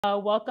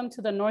Welcome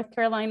to the North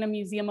Carolina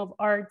Museum of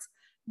Art's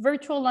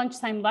virtual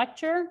lunchtime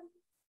lecture,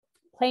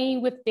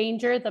 Playing with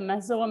Danger, the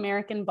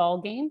Mesoamerican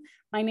Ballgame.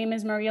 My name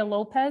is Maria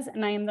López,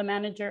 and I am the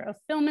manager of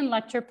film and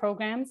lecture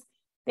programs.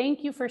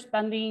 Thank you for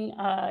spending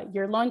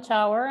your lunch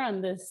hour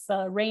on this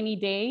rainy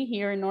day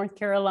here in North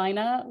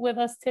Carolina with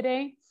us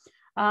today.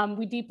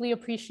 We deeply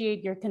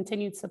appreciate your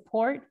continued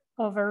support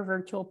of our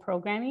virtual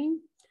programming.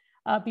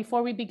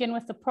 Before we begin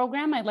with the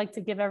program, I'd like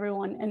to give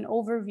everyone an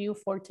overview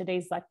for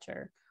today's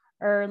lecture.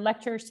 Our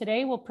lecturers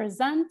today will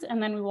present,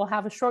 and then we will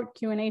have a short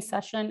Q&A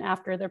session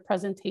after their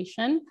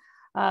presentation.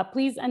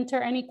 Please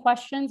enter any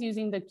questions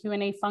using the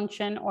Q&A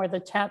function or the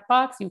chat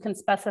box. You can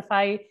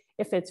specify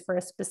if it's for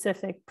a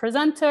specific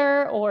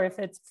presenter or if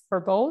it's for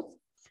both.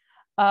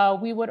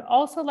 We would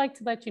also like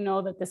to let you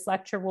know that this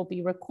lecture will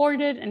be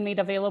recorded and made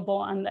available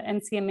on the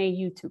NCMA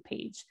YouTube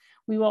page.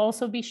 We will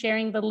also be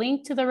sharing the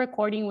link to the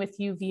recording with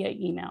you via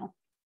email.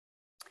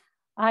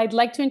 I'd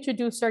like to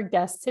introduce our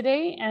guests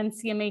today,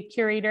 NCMA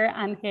curator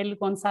Ángel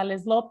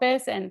González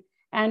López and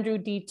Andrew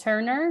D.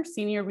 Turner,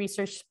 senior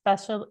research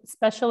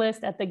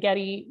specialist at the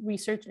Getty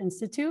Research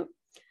Institute.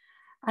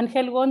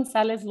 Ángel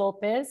González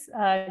López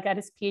got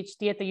his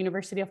PhD at the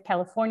University of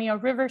California,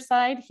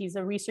 Riverside. He's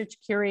a research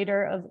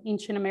curator of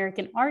ancient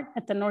American art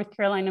at the North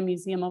Carolina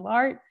Museum of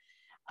Art.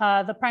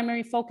 The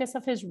primary focus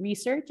of his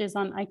research is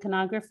on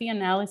iconography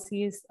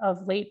analyses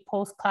of late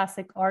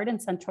post-classic art in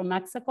central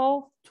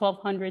Mexico,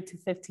 1200 to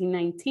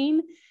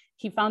 1519.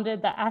 He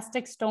founded the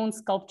Aztec Stone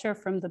Sculpture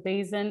from the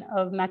Basin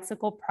of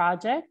Mexico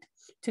project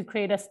to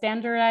create a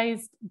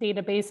standardized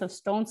database of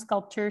stone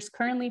sculptures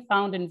currently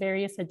found in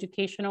various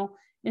educational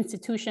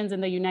institutions in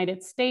the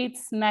United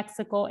States,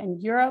 Mexico,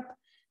 and Europe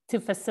to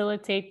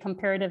facilitate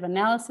comparative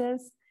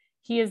analysis.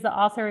 He is the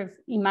author of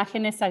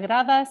Imágenes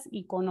Sagradas,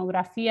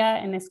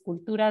 Iconografía en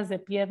Esculturas de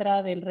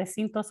Piedra del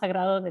Recinto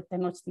Sagrado de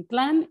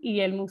Tenochtitlán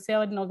y el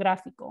Museo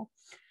Etnográfico,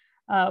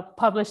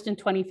 published in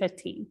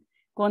 2015.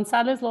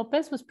 González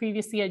López was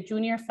previously a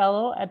junior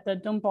fellow at the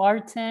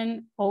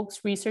Dumbarton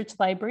Oaks Research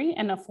Library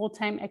and a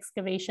full-time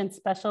excavation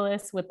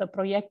specialist with the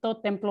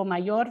Proyecto Templo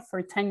Mayor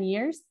for 10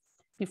 years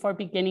before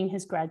beginning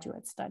his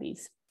graduate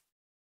studies.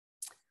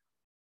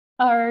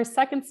 Our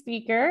second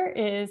speaker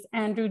is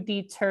Andrew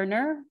D.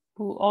 Turner,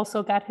 who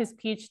also got his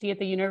PhD at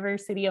the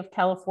University of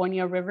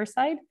California,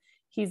 Riverside.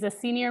 He's a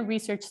senior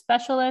research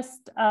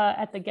specialist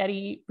at the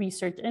Getty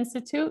Research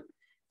Institute.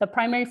 The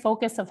primary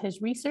focus of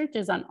his research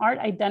is on art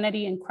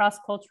identity and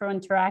cross-cultural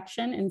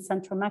interaction in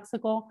central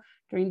Mexico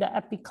during the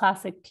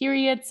Epiclassic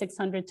period,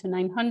 600 to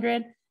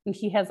 900. And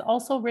he has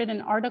also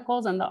written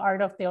articles on the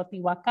art of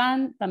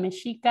Teotihuacan, the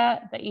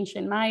Mexica, the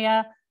ancient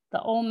Maya,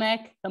 the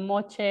Olmec, the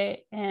Moche,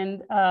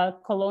 and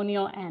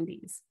colonial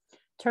Andes.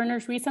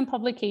 Turner's recent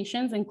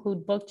publications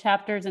include book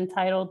chapters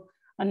entitled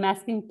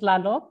Unmasking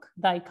Tlaloc,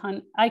 the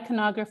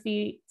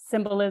iconography,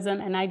 symbolism,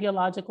 and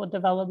ideological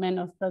development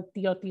of the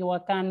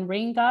Teotihuacan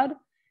rain god,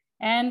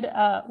 and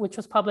which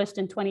was published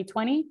in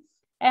 2020,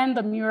 and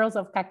The Murals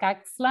of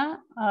Cacaxtla,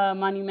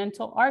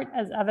 Monumental Art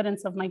as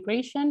Evidence of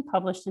Migration,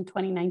 published in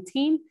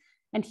 2019.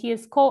 And he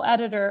is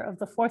co-editor of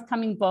the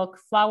forthcoming book,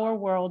 Flower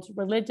Worlds,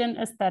 Religion,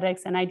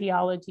 Aesthetics, and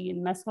Ideology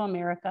in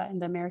Mesoamerica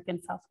and the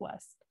American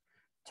Southwest.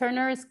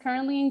 Turner is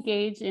currently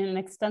engaged in an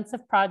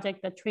extensive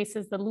project that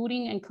traces the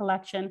looting and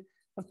collection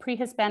of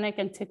pre-Hispanic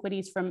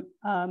antiquities from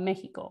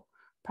Mexico.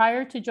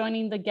 Prior to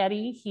joining the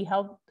Getty, he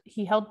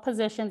held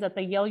positions at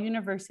the Yale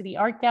University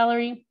Art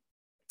Gallery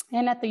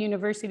and at the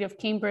University of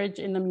Cambridge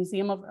in the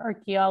Museum of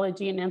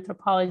Archaeology and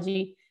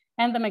Anthropology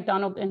and the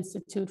McDonald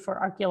Institute for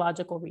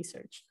Archaeological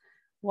Research.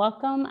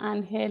 Welcome,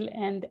 Ángel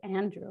and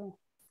Andrew.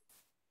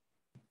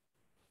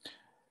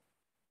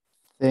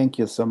 Thank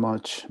you so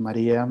much,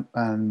 Maria,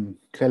 and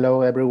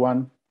hello,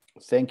 everyone.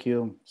 Thank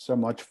you so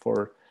much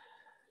for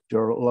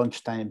your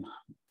lunchtime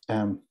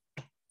time.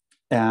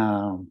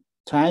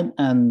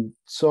 And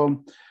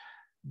so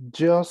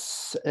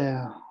just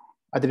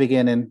at the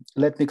beginning,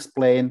 let me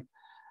explain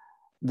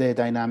the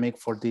dynamic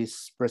for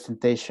this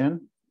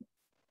presentation.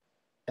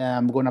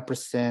 I'm gonna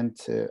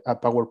present a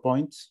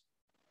PowerPoint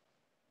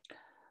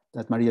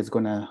that Maria is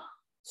gonna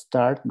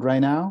start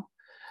right now.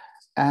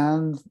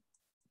 And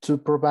to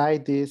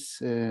provide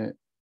this a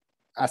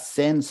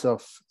sense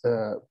of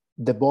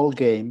the ball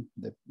game,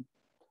 the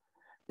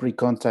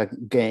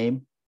pre-contact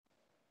game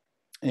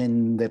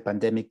in the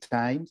pandemic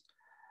times,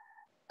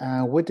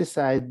 we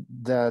decided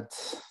that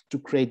to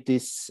create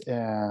this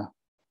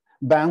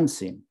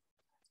bouncing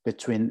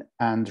between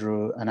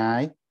Andrew and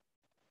I.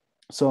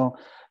 So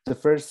the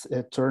first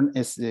turn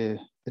is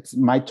it's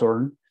my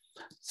turn.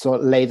 So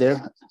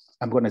later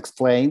I'm going to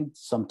explain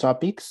some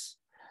topics,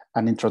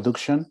 an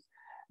introduction.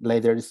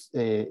 Later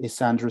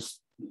is Andrew's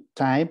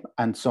time,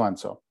 and so on.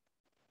 So,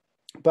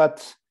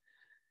 but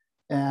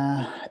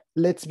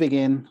let's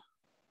begin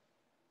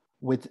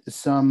with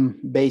some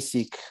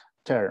basic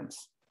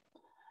terms.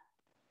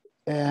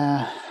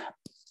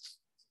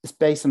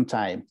 Space and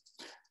time.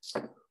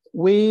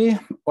 We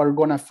are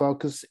going to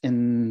focus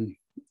in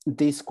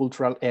this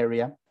cultural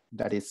area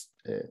that is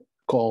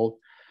called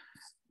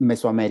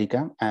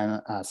Mesoamerica,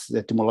 and as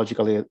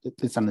etymologically,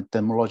 it's an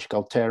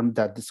etymological term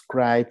that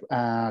describes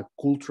a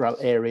cultural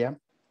area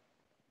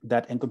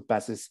that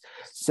encompasses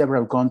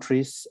several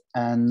countries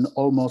and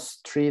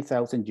almost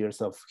 3,000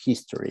 years of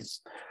history.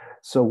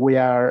 So we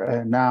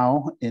are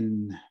now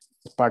in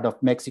part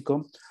of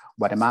Mexico,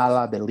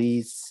 Guatemala,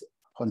 Belize,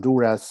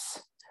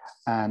 Honduras,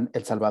 and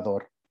El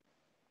Salvador,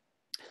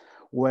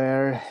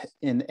 where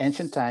in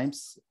ancient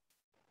times,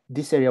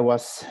 this area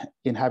was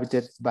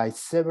inhabited by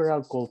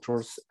several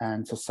cultures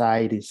and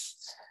societies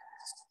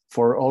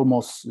for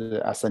almost,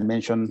 as I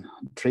mentioned,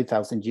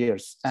 3,000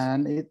 years.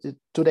 And it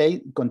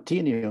today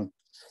continue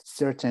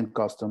certain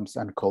customs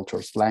and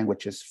cultures,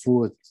 languages,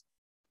 food.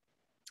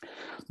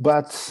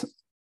 But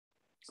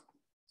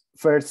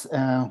first,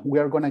 we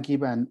are gonna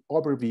give an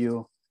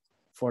overview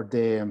for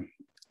the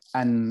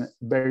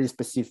very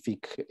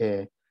specific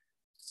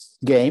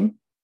game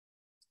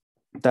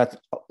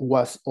that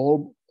was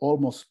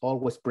almost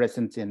always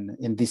present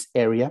in this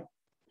area.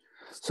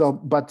 So,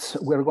 but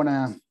we're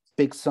gonna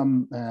pick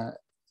some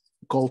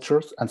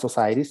cultures and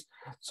societies.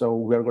 So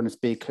we're gonna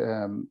speak,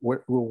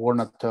 we're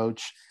gonna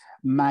touch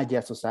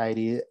Maya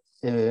society,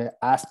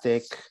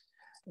 Aztec,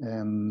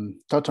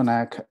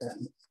 Totonac,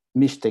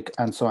 Mixtec,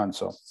 and so on.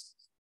 So,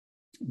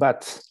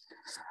 but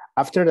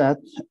after that,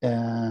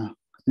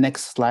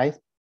 next slide,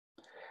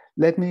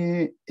 let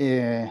me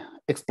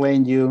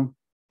explain you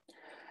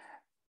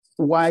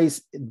why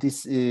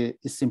this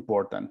is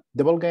important.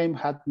 The ball game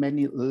had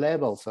many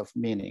levels of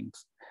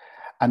meanings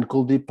and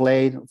could be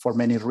played for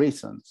many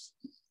reasons,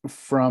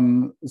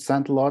 from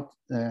sandlot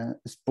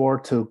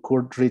sport to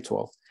court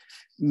ritual.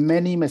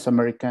 Many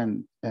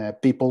Mesoamerican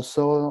people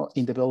saw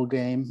in the ball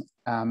game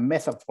a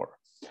metaphor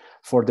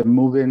for the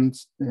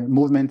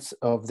movements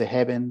of the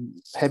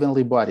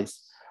heavenly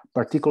bodies,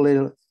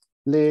 particularly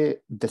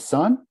the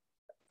sun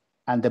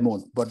and the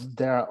moon, but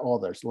there are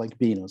others like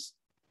Venus.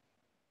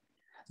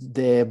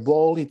 The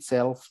ball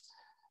itself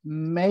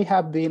may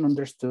have been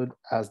understood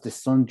as the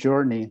sun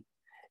journey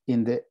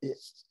in the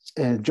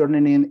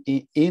journeying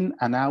in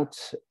and out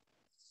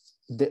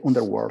the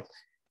underworld.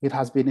 It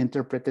has been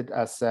interpreted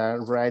as a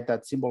rite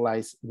that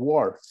symbolized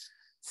war,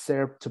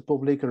 served to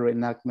public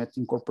reenactment,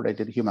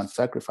 incorporated human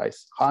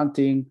sacrifice,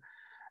 hunting,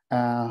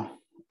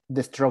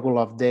 the struggle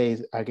of day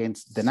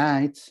against the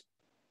night,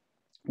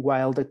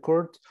 while the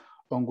court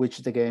on which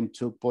the game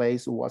took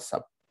place was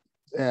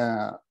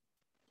a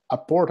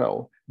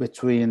portal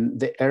between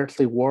the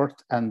earthly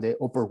world and the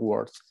upper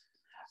world,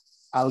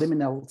 a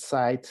liminal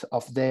site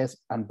of death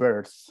and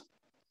birth,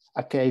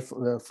 a cave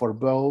for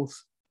both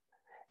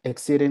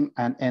exiting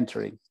and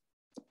entering.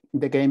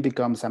 The game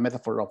becomes a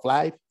metaphor of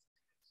life,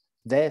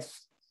 death,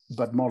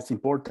 but most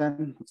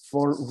important,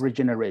 for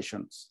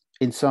regenerations.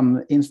 In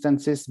some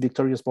instances,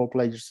 victorious ball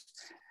players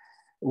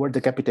were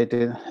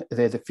decapitated,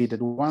 the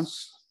defeated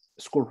ones,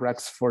 school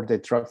racks for the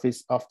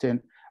trophies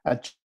often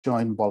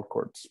adjoined ball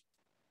courts.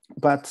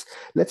 But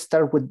let's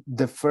start with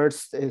the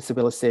first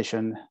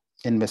civilization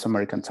in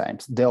Mesoamerican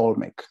times, the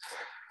Olmec.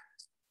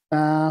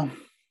 And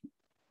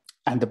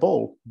the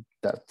ball,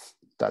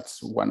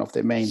 that's one of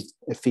the main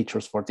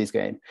features for this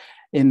game.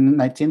 In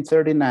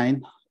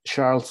 1939,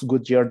 Charles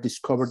Goodyear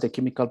discovered the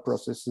chemical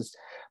process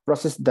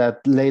that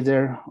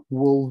later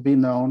will be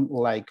known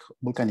like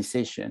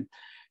vulcanization.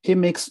 He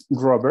mixed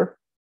rubber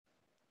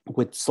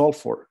with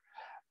sulfur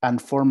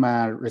and formed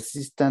a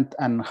resistant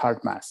and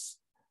hard mass.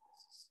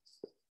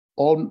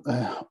 All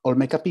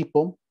Olmeca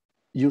people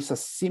use a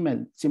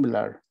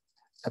similar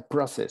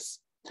process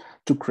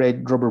to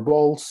create rubber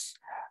balls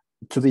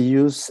to be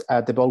used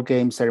at the ball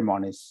game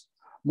ceremonies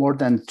more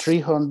than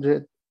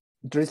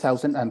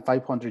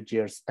 3,500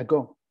 years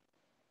ago.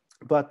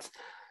 But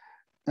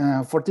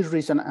for this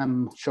reason,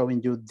 I'm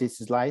showing you this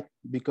slide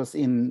because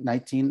in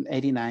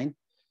 1989,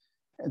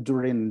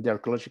 during the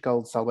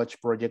archaeological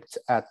salvage project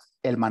at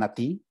El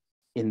Manatí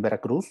in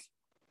Veracruz,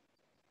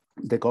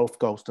 the Gulf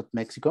Coast of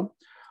Mexico,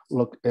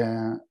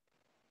 in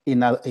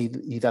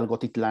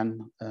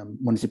Hidalgotitlan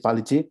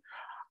municipality,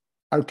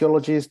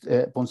 archaeologists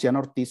Ponciano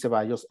Ortiz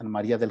Ceballos and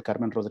Maria del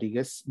Carmen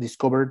Rodriguez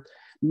discovered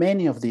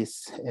many of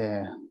these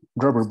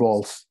rubber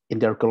balls in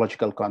the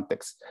archaeological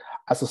context,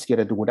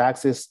 associated with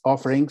axes,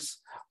 offerings,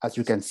 as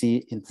you can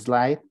see in the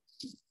slide,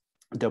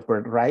 the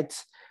upper right.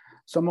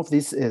 Some of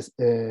these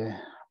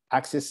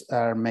axes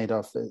are made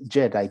of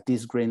jadeite,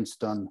 this green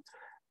stone.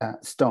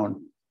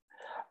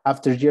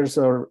 After years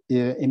of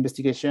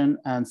investigation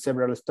and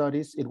several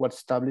studies, it was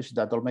established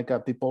that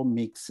Olmeca people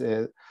mix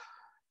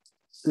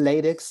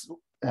latex,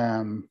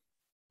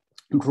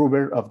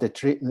 rubber of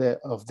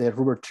the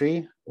rubber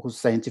tree, whose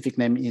scientific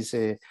name is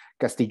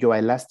Castilloa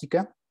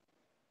elastica.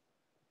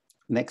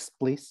 Next,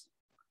 please.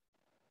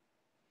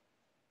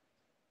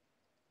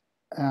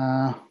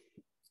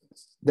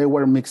 They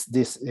were mixed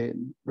this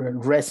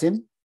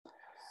resin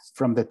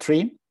from the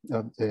tree,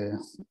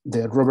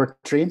 the rubber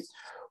tree,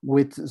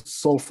 with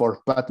sulfur,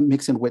 but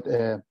mixing with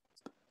the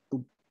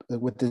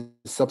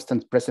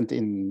substance present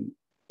in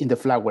the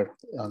flower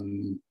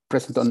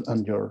present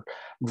on your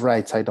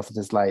right side of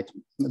the slide.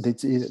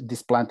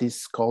 This plant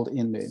is called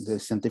in the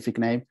scientific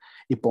name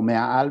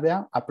Ipomea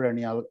albea, a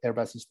perennial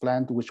herbaceous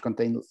plant which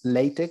contains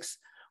latex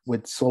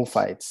with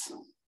sulfides.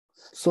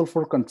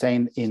 Sulfur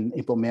contained in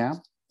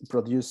Ipomea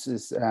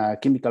produces a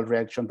chemical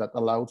reaction that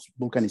allows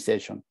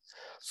vulcanization.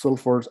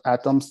 Sulfur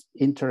atoms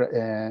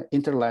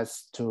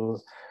interlace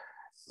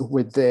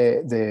with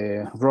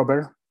the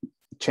rubber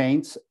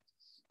chains,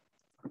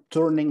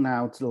 turning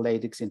now the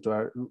latex into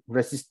a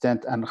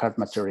resistant and hard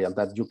material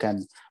that you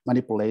can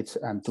manipulate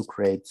and to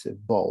create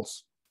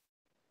balls.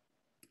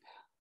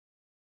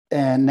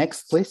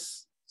 Next,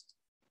 please.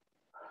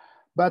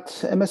 But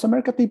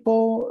Mesoamerican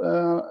people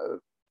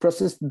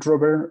processed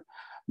rubber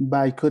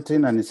by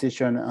cutting an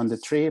incision on the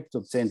tree to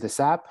obtain the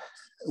sap,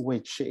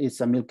 which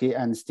is a milky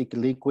and sticky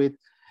liquid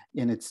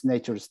in its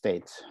natural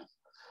state.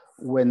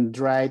 When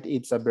dried,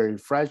 it's a very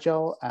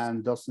fragile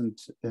and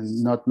doesn't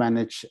not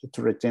manage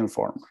to retain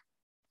form.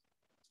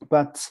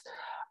 But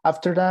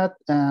after that,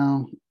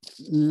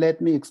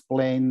 let me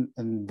explain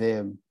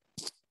the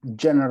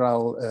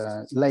general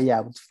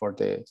layout for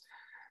the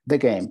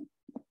game.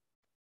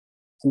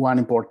 One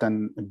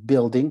important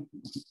building,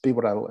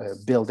 pivotal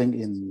building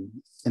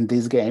in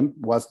this game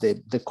was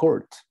the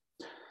court.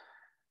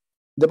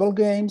 The ball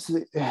game's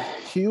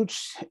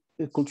huge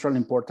cultural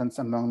importance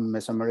among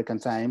Mesoamerican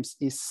times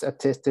is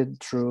attested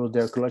through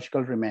the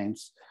archaeological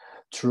remains,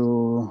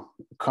 through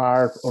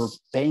carved or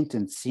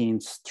painted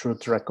scenes, through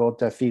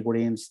terracotta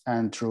figurines,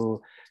 and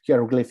through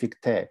hieroglyphic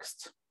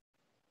text.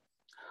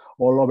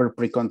 All over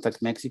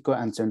pre-contact Mexico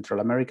and Central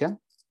America.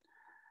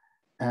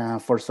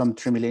 For some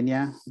 3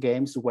 millennia,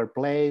 games were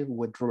played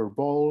with rubber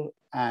ball,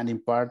 and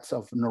in parts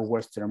of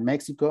northwestern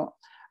Mexico,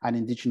 an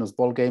indigenous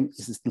ball game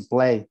is still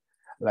played,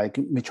 like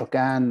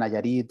Michoacán,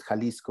 Nayarit,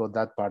 Jalisco,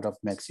 that part of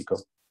Mexico.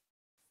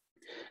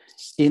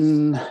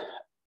 In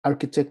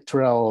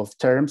architectural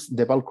terms,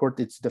 the ball court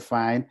is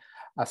defined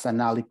as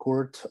an alley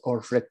court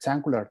or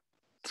rectangular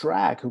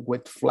track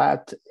with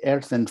flat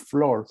earthen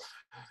floor,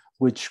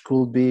 which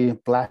could be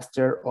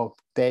plastered or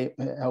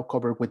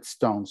covered with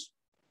stones.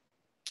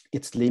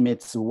 Its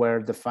limits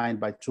were defined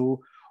by 2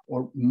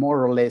 or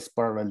more or less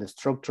parallel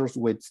structures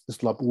with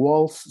sloped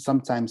walls,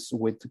 sometimes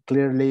with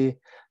clearly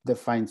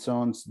defined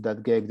zones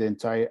that gave the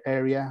entire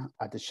area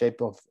the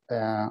shape of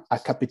a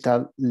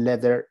capital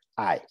letter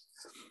I.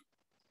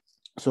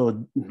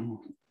 So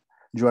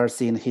you are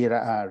seeing here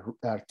an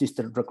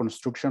artistic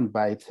reconstruction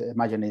by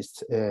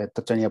Mayanist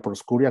Tatiana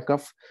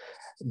Proskuriakov,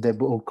 the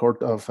ball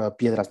court of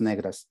Piedras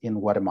Negras in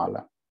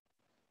Guatemala.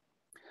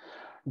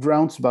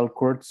 Rounds, ball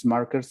courts,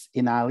 markers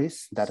in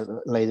alleys that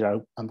later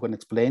I'm going to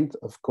explain,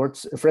 of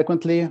course,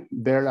 frequently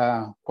bear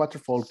a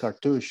quatrefold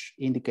cartouche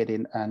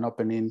indicating an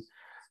opening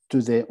to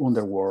the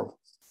underworld.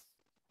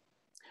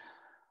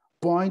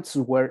 Points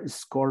were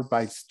scored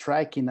by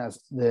striking as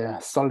the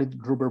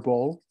solid rubber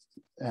ball,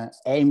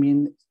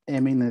 aiming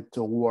it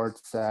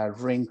towards a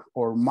ring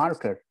or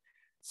marker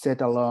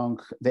set along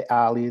the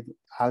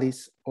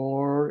alleys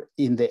or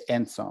in the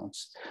end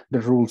zones. The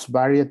rules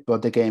varied,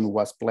 but the game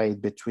was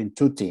played between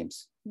 2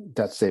 teams.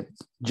 That's a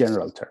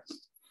general term.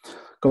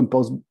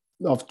 Composed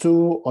of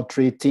 2 or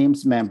 3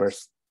 teams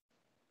members.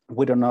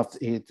 We don't know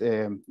if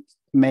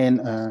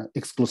men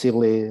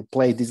exclusively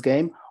play this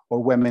game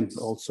or women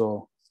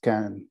also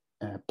can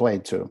play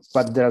too.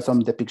 But there are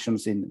some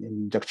depictions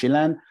in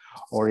Yaxchilán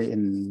or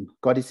in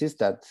codices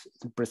that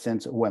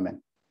present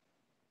women.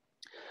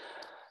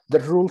 The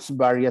rules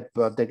varied,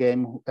 but the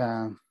game,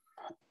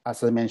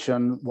 as I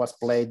mentioned, was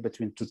played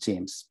between 2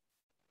 teams,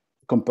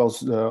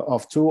 composed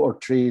of 2 or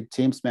 3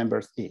 teams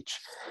members each,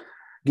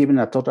 giving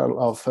a total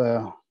of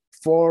 4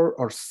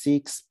 or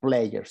 6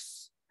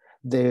 players,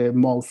 the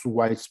most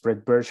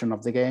widespread version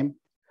of the game.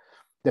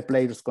 The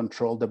players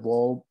control the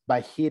ball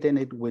by hitting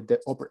it with the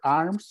upper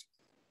arms,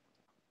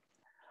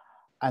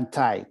 and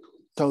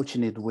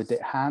touching it with the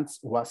hands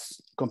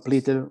was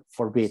completely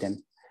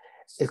forbidden,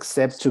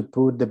 except to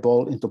put the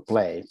ball into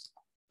play.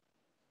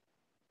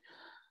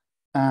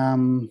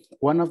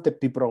 One of the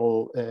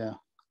people,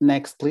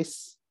 next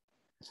please.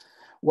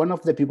 One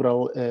of the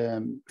people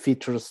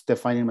features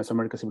defining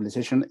Mesoamerican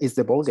civilization is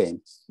the ball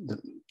game.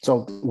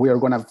 So we are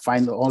gonna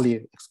find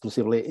only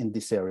exclusively in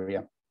this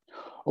area.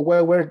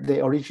 However,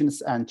 the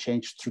origins and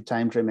change through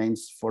time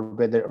remains for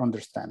better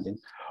understanding.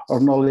 Our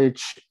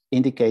knowledge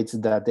indicates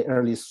that the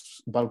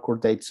earliest ball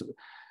court dates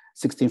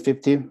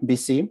 1650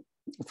 BC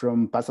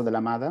from Paso de la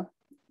Mada,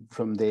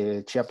 from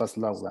the Chiapas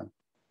lowland.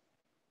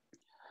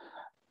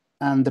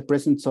 And the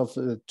presence of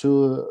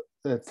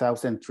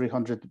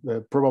 2,300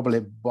 probably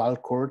ball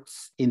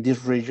courts in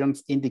these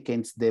regions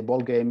indicates the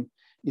ball game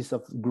is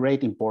of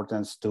great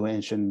importance to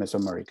ancient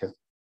Mesoamerica.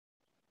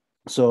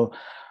 So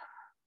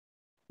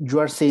you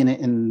are seeing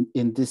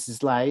in this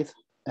slide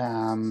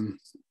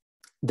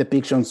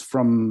depictions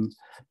from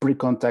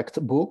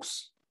pre-contact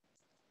books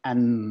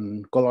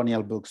and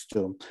colonial books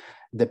too,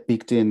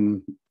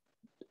 depicting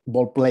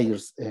ball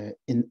players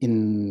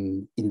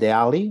in the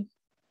alley,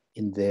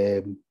 in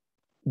the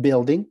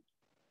building.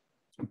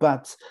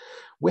 But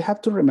we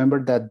have to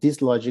remember that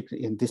this logic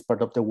in this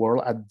part of the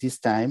world at this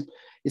time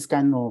is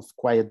kind of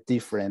quite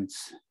different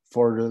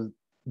for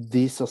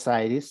these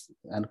societies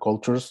and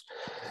cultures.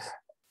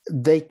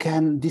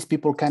 These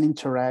people can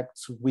interact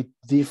with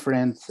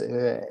different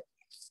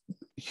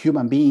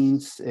human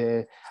beings,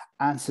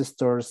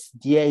 ancestors,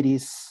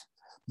 deities,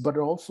 but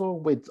also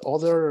with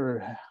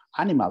other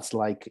animals,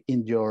 like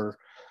in your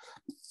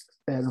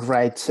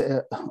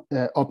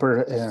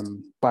upper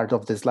part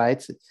of the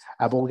slide,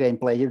 a ball game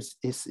player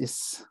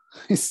is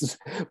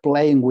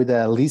playing with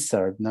a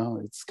lizard. No,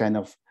 it's kind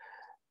of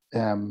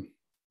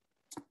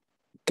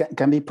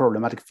can be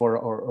problematic for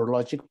our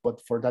logic,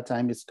 but for that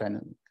time it's kind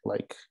of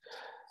like,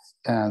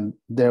 and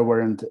there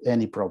weren't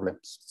any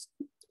problems.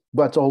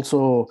 But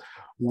also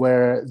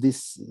where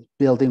this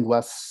building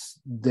was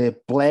the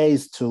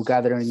place to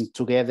gathering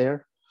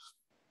together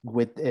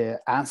with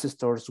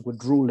ancestors,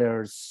 with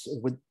rulers,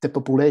 with the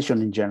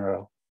population in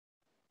general.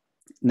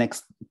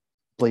 Next,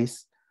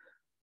 please.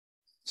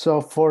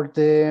 So for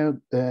the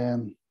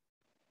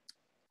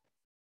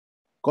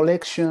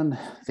collection,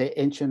 the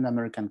ancient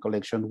American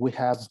collection, we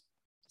have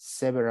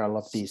several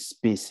of these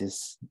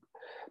pieces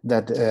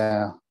that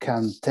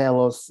can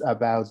tell us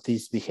about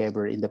this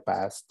behavior in the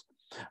past.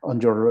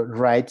 On your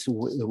right,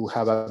 we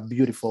have a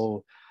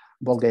beautiful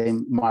ball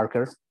game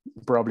marker,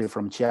 probably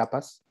from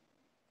Chiapas.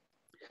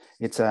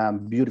 It's a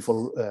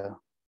beautiful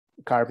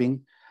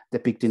carving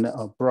depicting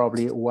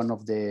probably one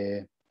of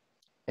the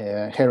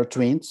hero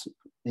twins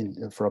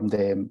from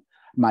the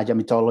Maya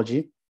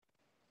mythology,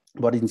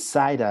 but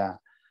inside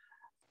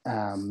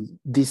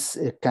this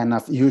kind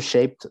of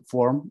U-shaped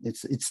form,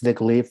 it's the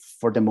glyph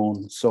for the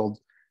moon. So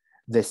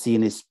the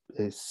scene is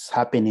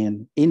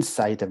happening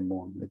inside the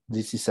moon.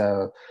 This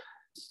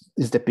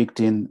is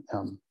depicting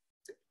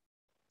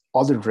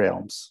other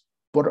realms.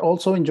 But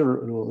also in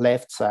your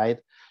left side,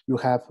 you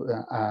have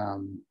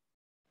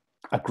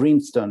a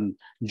greenstone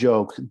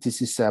joke.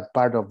 This is a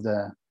part of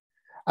the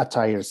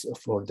attires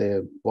for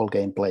the ball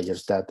game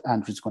players that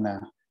Andrew's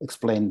gonna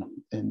explain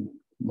in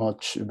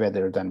much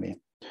better than me.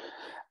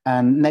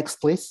 And next,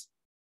 please.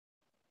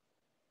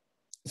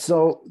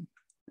 So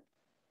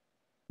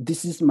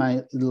this is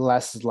my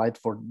last slide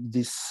for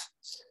this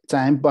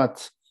time,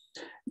 but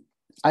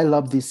I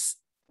love this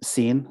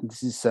scene.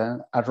 This is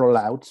a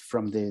rollout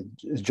from the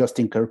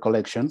Justin Kerr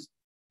collection.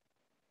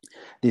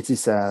 This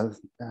is a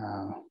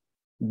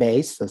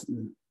base, a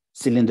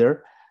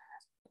cylinder,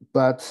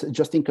 but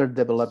Justin Kerr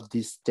developed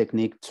this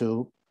technique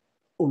to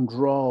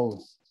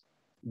unroll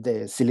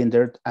the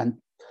cylinder and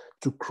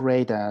to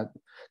create a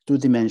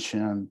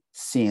two-dimensional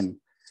scene.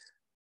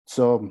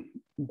 So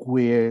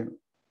we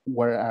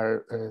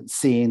are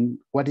seeing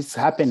what is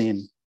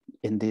happening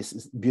in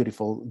this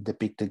beautiful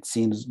depicted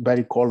scene,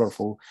 very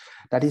colorful.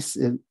 That is,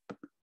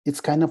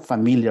 it's kind of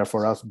familiar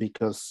for us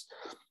because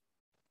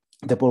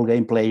the ball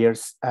game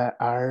players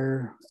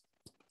are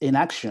in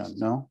action,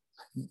 no?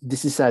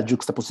 This is a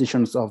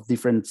juxtaposition of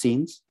different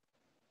scenes,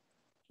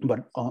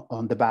 but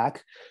on the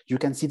back, you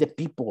can see the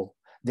people,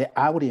 the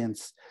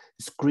audience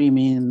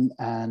screaming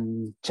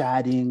and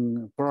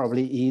chatting,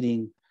 probably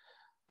eating.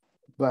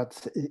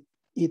 But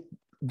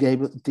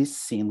this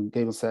scene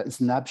gave us a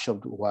snapshot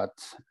of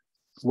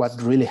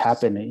what really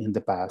happened in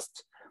the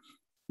past.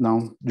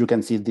 Now you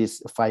can see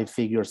these 5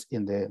 figures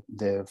in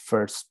the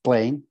first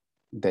plane.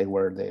 They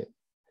were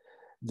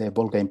the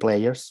ball game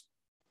players.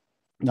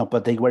 No,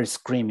 but they were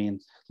screaming,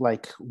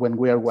 like when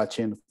we are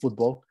watching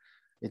football,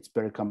 it's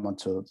very common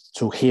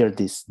to hear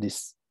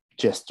these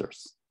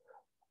gestures.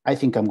 I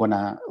think I'm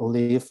gonna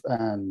leave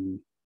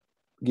and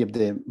give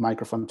the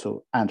microphone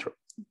to Andrew.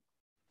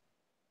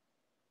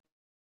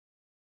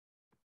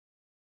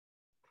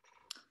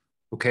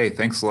 Okay,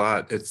 thanks a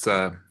lot. It's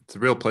a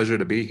real pleasure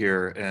to be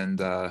here, and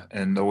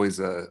always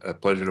a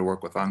pleasure to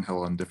work with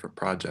Ángel on different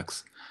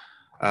projects.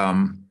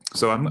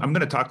 So I'm going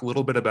to talk a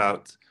little bit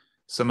about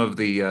some of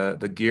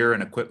the gear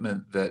and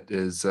equipment that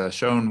is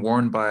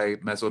worn by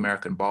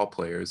Mesoamerican ball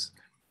players.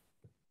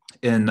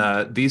 In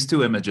these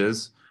 2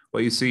 images,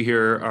 what you see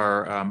here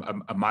are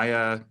a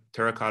Maya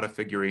terracotta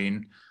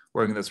figurine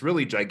wearing this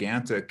really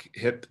gigantic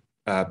hip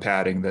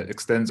padding that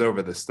extends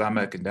over the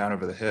stomach and down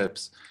over the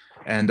hips.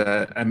 And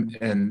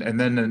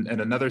then in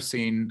another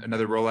scene,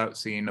 another rollout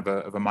scene of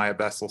a Maya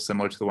vessel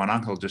similar to the one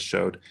Ángel just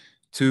showed,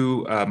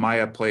 2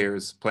 Maya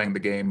players playing the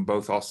game,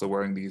 both also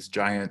wearing these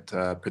giant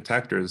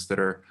protectors that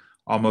are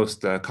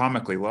almost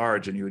comically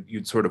large, and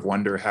you'd sort of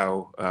wonder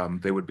how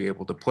they would be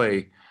able to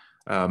play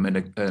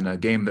in a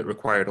game that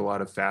required a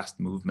lot of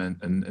fast movement,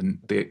 and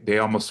they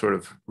almost sort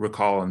of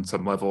recall on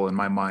some level in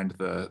my mind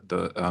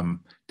the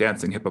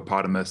dancing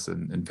hippopotamus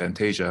in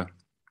Fantasia.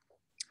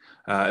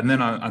 And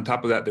then on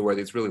top of that, they wear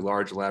these really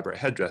large, elaborate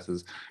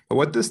headdresses. But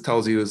what this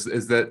tells you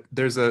is that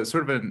there's a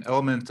sort of an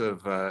element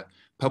of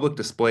public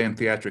display and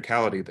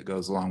theatricality that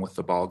goes along with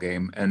the ball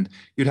game. And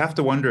you'd have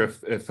to wonder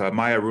if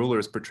Maya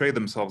rulers portray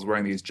themselves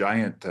wearing these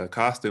giant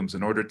costumes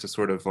in order to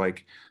sort of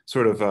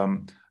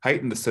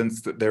heighten the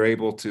sense that they're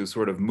able to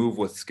sort of move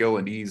with skill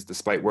and ease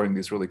despite wearing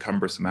these really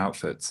cumbersome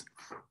outfits.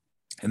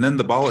 And then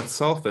the ball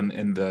itself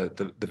in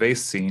the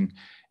vase scene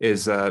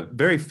is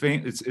very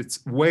faint.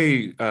 It's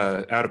way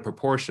out of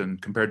proportion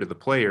compared to the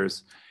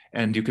players.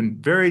 And you can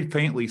very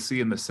faintly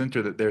see in the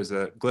center that there's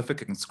a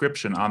glyphic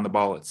inscription on the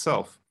ball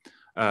itself.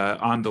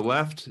 On the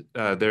left,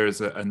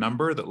 there's a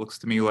number that looks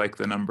to me like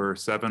the number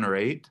 7 or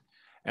 8.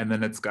 And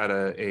then it's got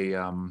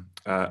a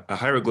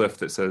hieroglyph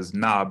that says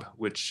Nab,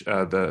 which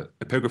the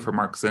epigrapher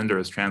Mark Zender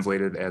has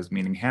translated as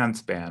meaning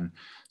handspan.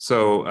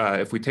 So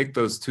if we take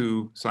those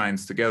two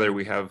signs together,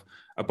 we have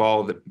a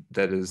ball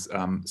that is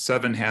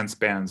 7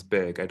 handspans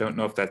big. I don't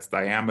know if that's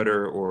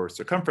diameter or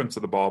circumference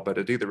of the ball, but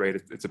at either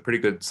rate, it's a pretty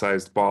good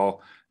sized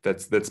ball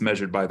that's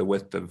measured by the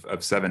width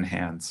of 7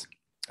 hands.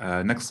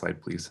 Next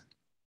slide, please.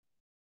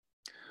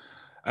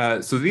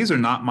 So these are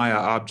not Maya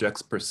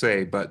objects per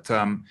se, but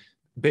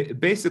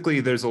basically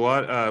there's a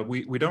lot,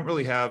 we don't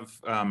really have,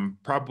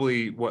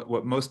 probably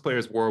what most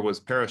players wore was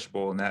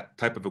perishable, and that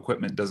type of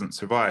equipment doesn't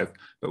survive.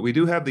 But we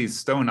do have these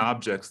stone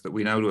objects that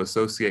we know to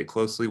associate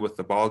closely with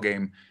the ball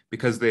game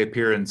because they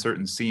appear in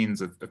certain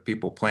scenes of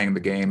people playing the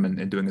game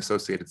and doing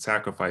associated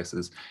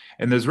sacrifices.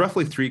 And there's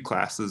roughly 3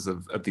 classes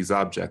of these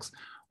objects.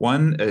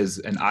 One is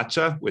an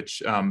hacha, which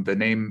the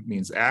name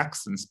means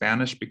axe in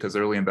Spanish because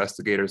early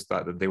investigators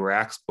thought that they were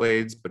axe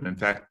blades, but in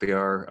fact they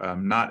are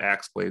not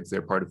axe blades.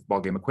 They're part of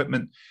ballgame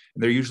equipment,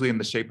 and they're usually in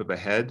the shape of a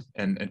head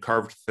and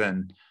carved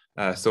thin.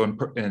 So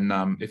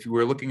if you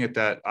were looking at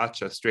that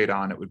hacha straight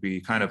on, it would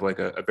be kind of like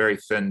a very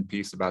thin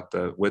piece about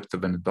the width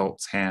of an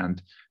adult's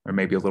hand, or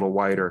maybe a little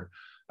wider.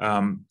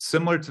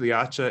 Similar to the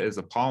hacha is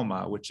a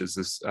palma, which is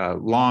this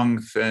long,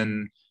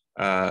 thin,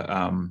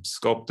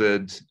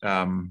 sculpted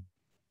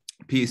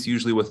piece,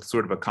 usually with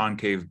sort of a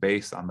concave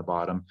base on the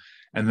bottom.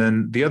 And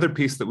then the other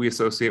piece that we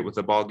associate with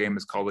the ball game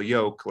is called a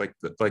yoke, like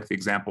the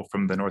example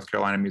from the North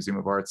Carolina Museum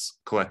of Art's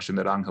collection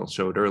that Ángel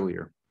showed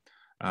earlier.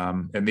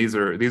 And these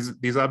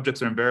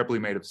objects are invariably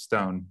made of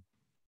stone.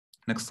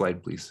 Next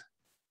slide, please.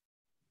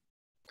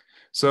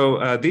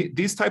 So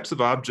these types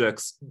of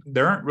objects,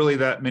 there aren't really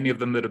that many of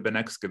them that have been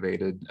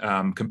excavated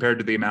compared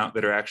to the amount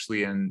that are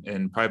actually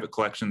in private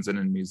collections and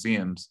in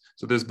museums.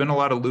 So there's been a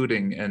lot of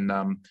looting,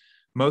 and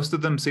most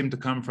of them seem to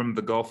come from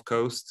the Gulf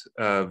Coast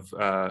of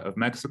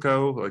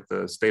Mexico, like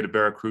the state of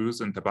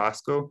Veracruz and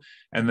Tabasco.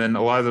 And then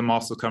a lot of them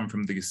also come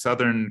from the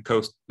southern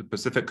coast, the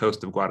Pacific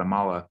coast of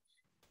Guatemala.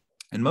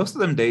 And most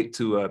of them date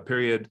to a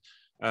period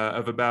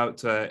of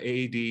about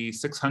AD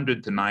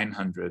 600 to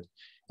 900.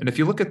 And if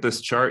you look at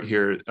this chart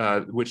here,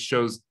 which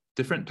shows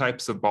different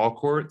types of ball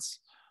courts,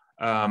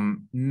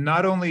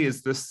 not only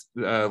is this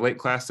late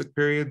classic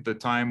period the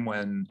time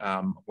when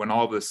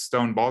all this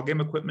stone ball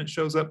game equipment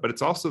shows up, but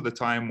it's also the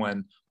time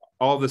when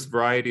all this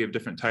variety of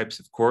different types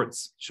of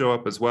courts show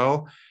up as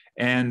well.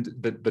 And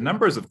the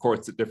numbers of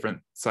courts at different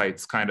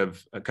sites kind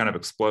of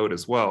explode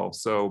as well.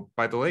 So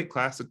by the late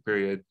classic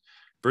period,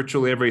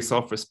 virtually every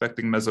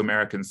self-respecting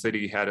Mesoamerican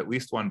city had at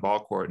least one ball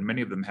court, and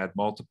many of them had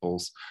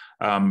multiples,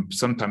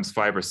 sometimes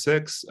 5 or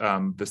 6.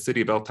 The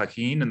city of El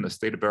Tajín in the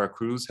state of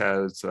Veracruz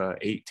has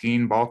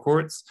 18 ball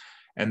courts.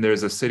 And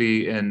there's a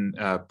city in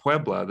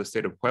Puebla, the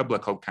state of Puebla,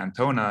 called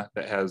Cantona,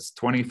 that has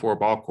 24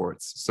 ball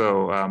courts.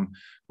 So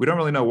we don't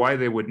really know why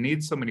they would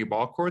need so many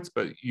ball courts,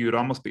 but you'd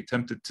almost be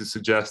tempted to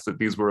suggest that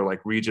these were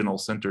like regional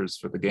centers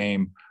for the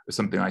game or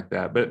something like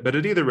that. But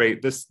at either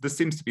rate, this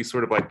seems to be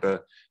sort of like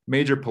the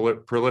major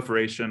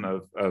proliferation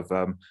of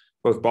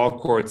both ball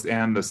courts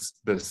and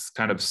this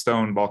kind of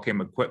stone ball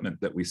game equipment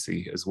that we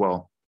see as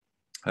well.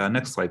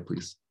 Next slide,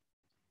 please.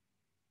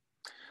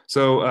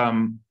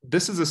 So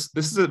this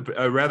is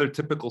a rather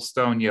typical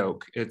stone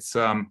yoke. It's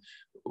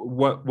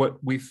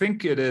what we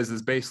think it is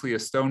basically a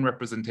stone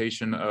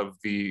representation of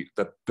the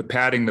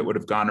padding that would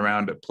have gone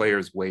around a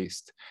player's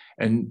waist.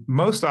 And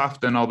most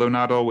often, although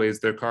not always,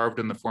 they're carved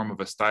in the form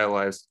of a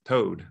stylized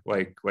toad,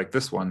 like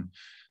this one.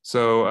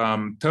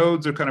 So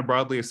toads are kind of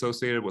broadly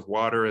associated with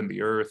water and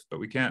the earth, but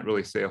we can't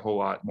really say a whole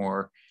lot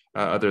more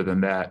other than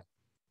that.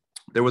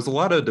 There was a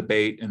lot of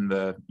debate in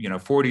the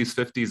 40s,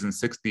 50s, and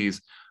 60s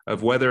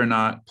of whether or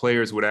not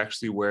players would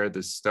actually wear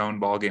this stone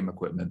ball game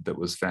equipment that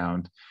was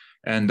found.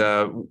 And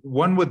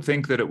one would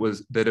think that it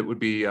would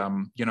be,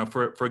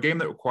 for a game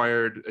that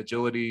required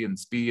agility and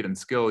speed and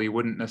skill, you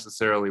wouldn't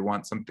necessarily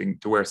want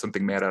to wear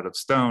something made out of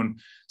stone.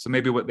 So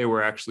maybe what they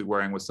were actually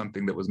wearing was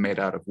something that was made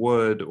out of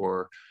wood,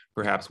 or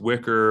perhaps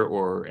wicker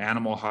or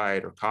animal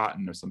hide or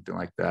cotton or something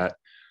like that.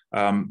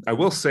 I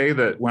will say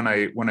that when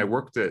I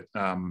worked at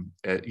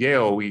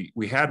Yale,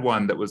 we had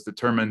one that was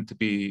determined to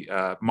be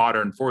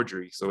modern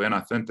forgery, so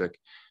inauthentic.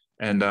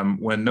 And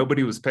when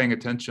nobody was paying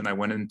attention, I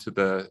went into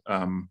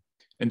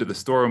the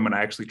storeroom and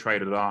I actually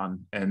tried it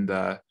on. And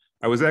I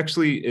was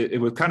actually, it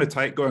was kind of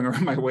tight going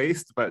around my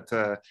waist, but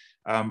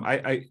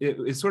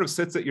it sort of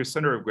sits at your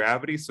center of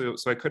gravity, so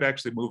I could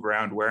actually move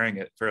around wearing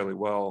it fairly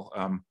well,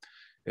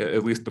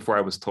 at least before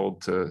I was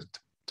told to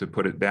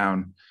put it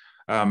down.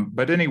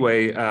 But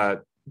anyway.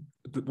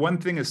 One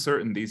thing is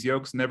certain, these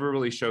yokes never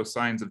really show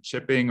signs of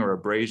chipping or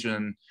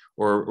abrasion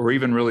or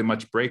even really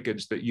much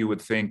breakage that you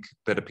would think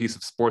that a piece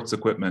of sports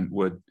equipment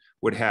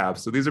would have.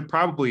 So these are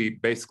probably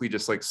basically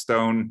just like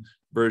stone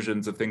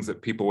versions of things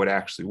that people would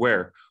actually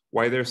wear.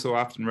 Why they're so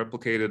often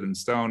replicated in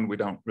stone, we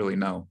don't really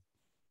know.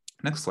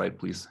 Next slide,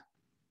 please.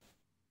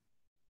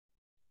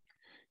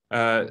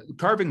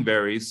 Carving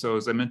varies. So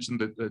as I mentioned,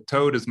 the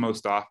toad is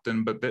most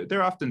often, but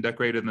they're often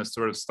decorated in this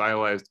sort of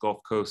stylized Gulf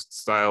Coast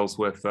styles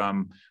with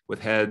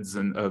heads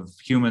and of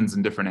humans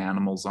and different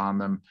animals on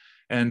them.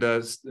 And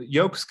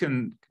yolks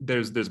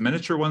there's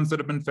miniature ones that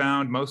have been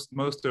found.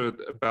 Most are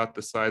about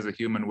the size a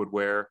human would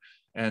wear.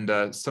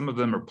 And some of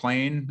them are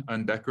plain,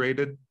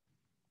 undecorated.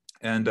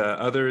 And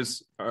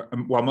others,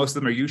 while most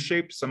of them are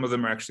U-shaped, some of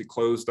them are actually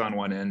closed on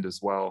one end as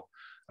well.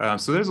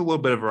 So there's a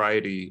little bit of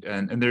variety,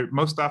 and they're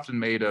most often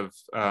made of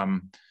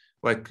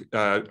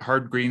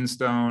hard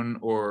greenstone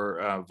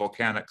or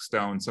volcanic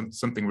stone,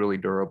 something really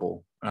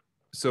durable.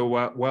 So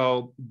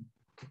while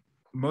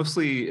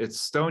mostly it's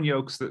stone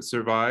yolks that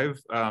survive,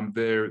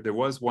 there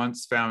was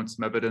once found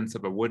some evidence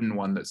of a wooden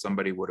one that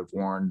somebody would have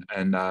worn.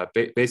 And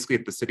basically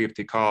at the city of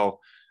Tikal,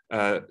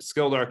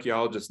 skilled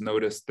archaeologists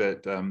noticed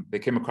that they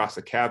came across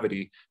a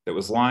cavity that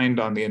was lined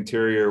on the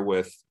interior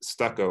with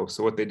stucco.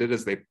 So what they did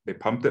is they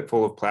pumped it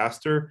full of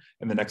plaster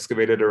and then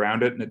excavated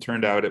around it. And it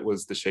turned out it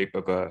was the shape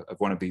of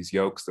one of these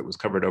yolks that was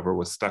covered over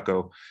with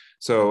stucco.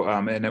 So,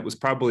 and it was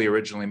probably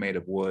originally made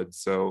of wood.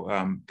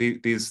 So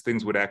these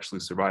things would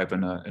actually survive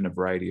in a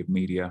variety of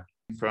media.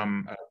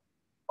 From a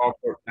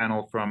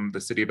panel from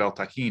the city of El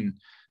Tajín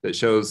that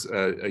shows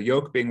a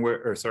yoke being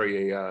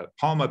a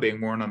palma being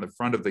worn on the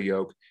front of the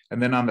yoke,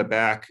 and then on the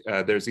back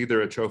there's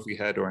either a trophy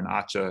head or an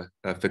hacha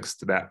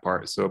affixed to that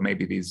part. So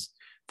maybe these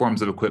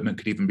forms of equipment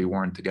could even be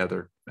worn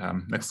together.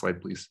 Next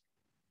slide, please.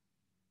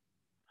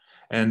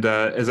 And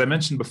as I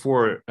mentioned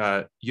before,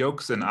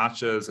 yokes and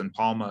hachas and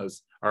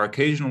palmas are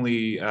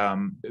occasionally,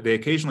 they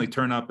occasionally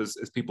turn up as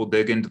people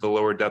dig into the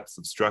lower depths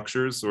of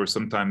structures, or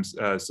sometimes,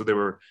 so they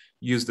were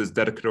used as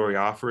dedicatory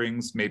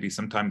offerings, maybe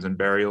sometimes in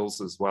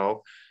burials as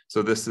well.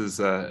 So this is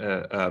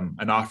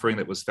an offering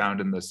that was found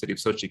in the city of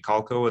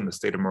Xochicalco in the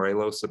state of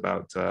Morelos,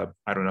 about,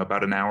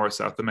 about an hour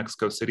south of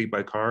Mexico City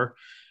by car,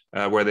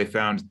 where they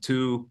found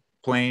 2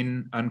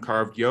 plain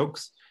uncarved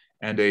yokes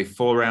and a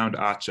full round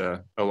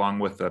hacha, along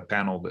with a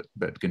panel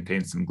that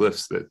contains some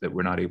glyphs that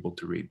we're not able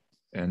to read.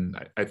 And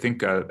I think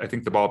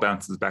the ball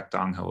bounces back to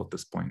Ángel at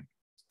this point.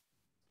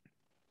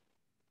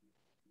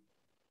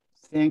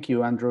 Thank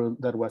you, Andrew.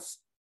 That was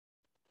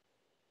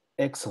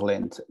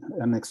excellent,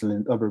 an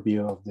excellent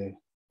overview of the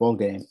ball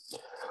game.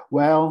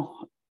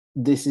 Well,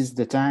 this is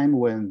the time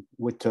when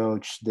we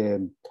touch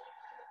the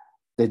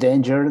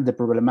danger, the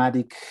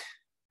problematic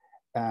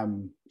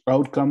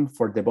outcome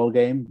for the ball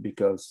game,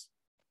 because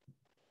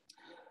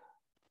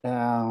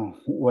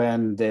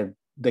when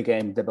the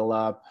game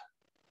developed,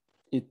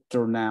 it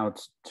turned out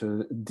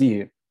to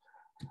the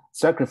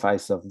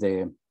sacrifice of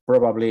the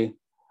probably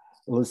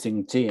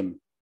losing team.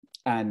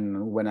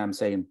 And when I'm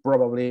saying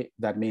probably,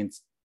 that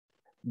means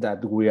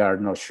that we are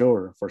not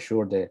sure for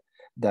sure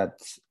that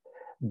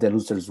the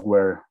losers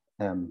were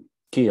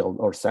killed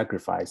or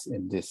sacrificed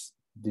in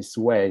this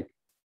way.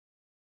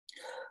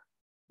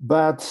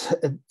 But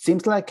it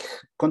seems like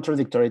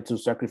contradictory to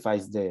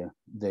sacrifice the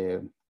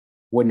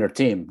winner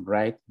team,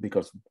 right?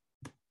 Because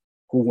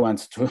who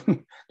wants to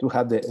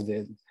have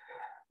to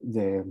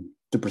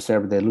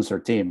preserve the loser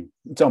team?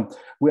 So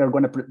we are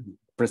going to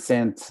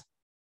present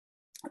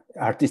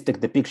artistic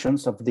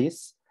depictions of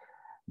this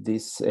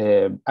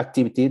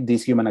activity,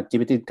 this human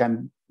activity.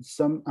 I'm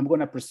going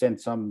to present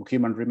some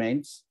human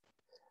remains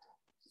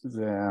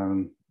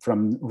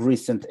from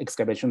recent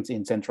excavations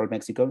in central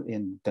Mexico,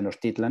 in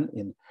Tenochtitlan,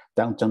 in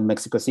downtown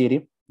Mexico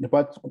City.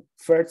 But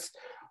first,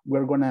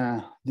 we're going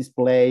to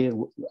display,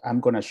 I'm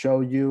going to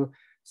show you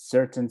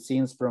certain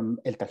scenes from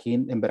El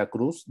Tajín in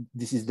Veracruz.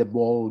 This is the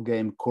ball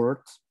game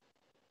court,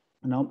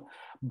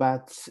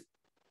 but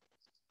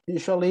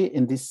usually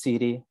in this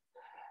city,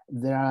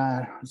 there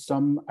are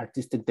some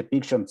artistic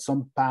depictions,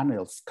 some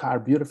panels,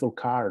 beautiful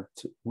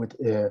cards with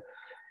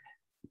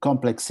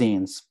complex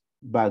scenes,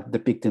 but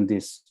depicting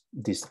this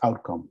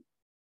outcome.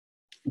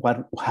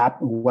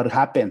 What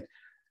happened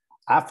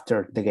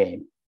after the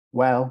game?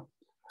 Well,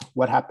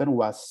 what happened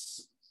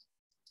was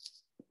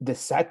the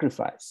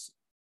sacrifice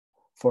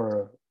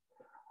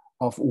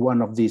of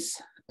one of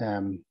these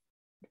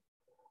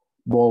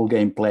ball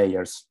game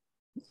players.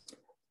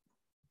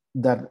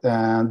 That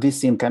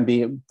this scene can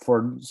be,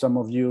 for some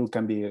of you,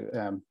 can be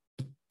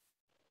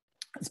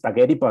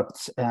spaghetti,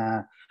 but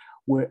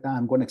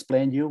I'm going to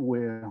explain you.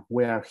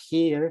 We are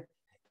here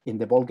in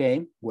the ball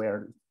game.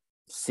 We're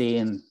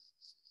seeing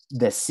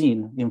the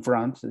scene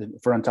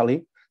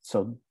frontally.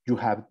 So you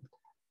have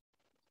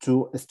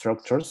 2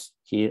 structures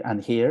here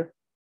and here.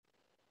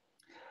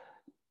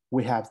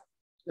 We have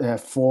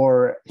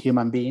 4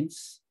 human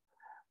beings,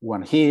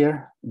 one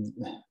here,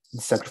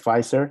 the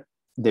sacrificer,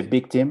 the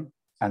victim,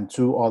 and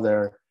 2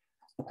 other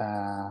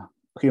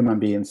human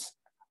beings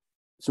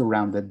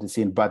surrounded the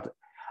scene. But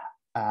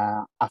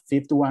a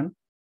 5th one,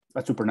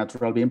 a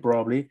supernatural being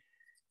probably,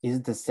 is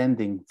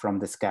descending from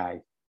the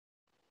sky.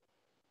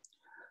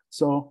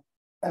 So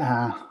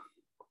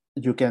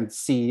you can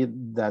see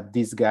that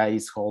this guy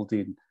is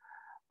holding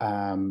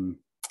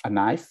a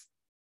knife,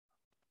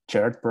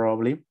 charred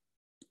probably,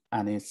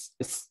 and it's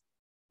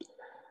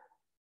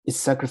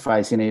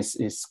sacrificing,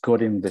 is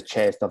cutting the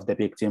chest of the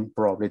victim,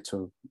 probably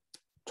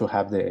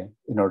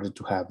in order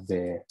to have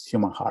the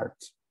human heart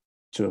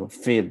to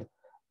feed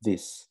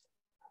this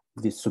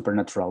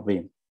supernatural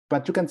being.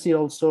 But you can see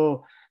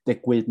also the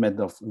equipment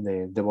of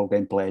the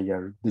ballgame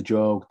player, the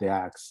joke, the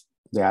axe,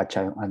 the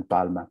hacha and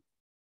palma.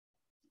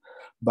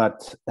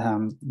 But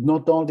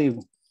not only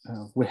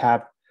we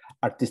have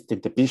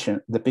artistic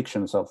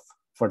depictions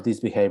for this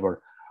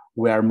behavior,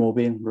 we are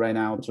moving right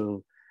now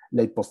to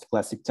late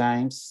post-classic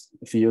times,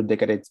 a few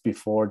decades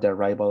before the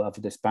arrival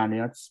of the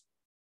Spaniards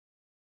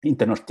in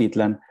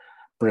Tenochtitlan,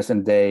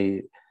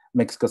 present-day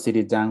Mexico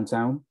City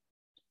downtown.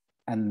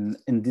 And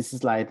in this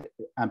slide,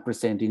 I'm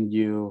presenting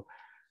you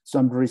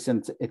some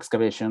recent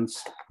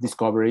excavations,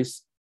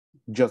 discoveries,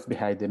 just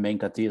behind the main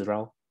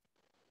cathedral.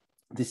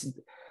 This is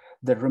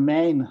the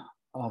remain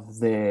of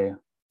the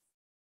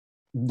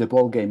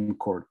ballgame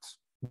court.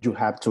 You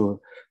have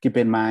to keep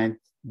in mind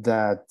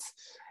that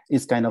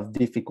it's kind of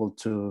difficult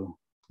to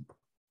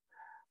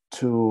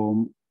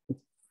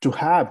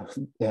have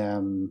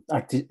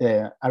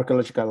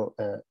archaeological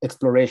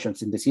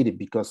explorations in the city,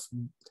 because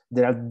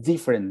there are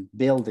different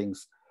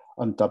buildings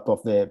on top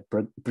of the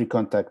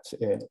pre-contact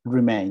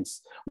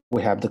remains.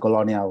 We have the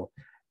colonial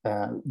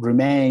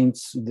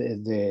remains,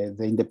 the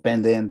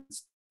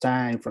independence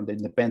time, from the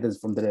independence,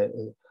 from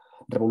the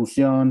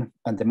revolution,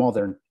 and the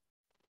modern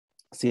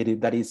city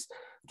that is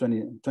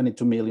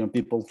 22 million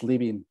people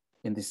living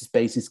in this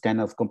space is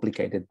kind of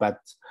complicated. But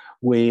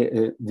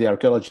the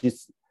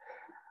archaeologists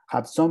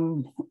have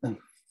some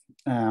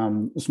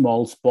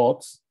small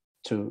spots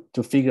to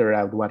figure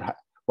out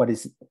what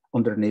is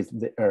underneath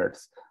the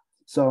earth.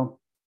 So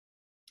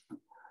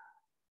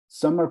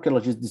some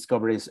archaeologists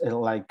discoveries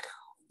like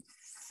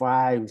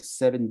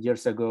 5-7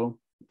 years ago,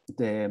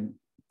 the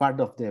part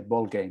of the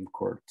ballgame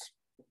court.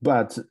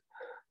 But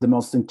the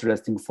most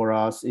interesting for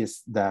us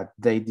is that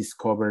they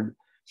discovered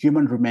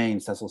human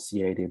remains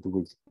associated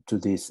to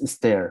this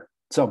stair.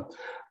 So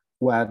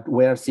what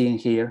we are seeing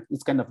here,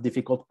 it's kind of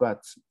difficult,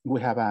 but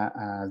we have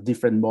a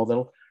different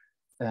model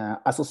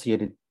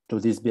associated to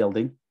this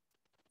building.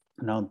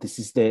 Now, this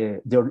is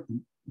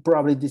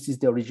probably this is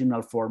the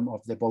original form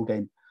of the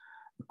ballgame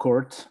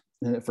court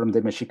from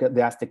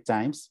the Aztec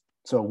times.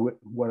 So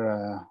what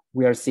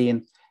we are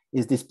seeing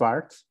is this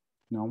part.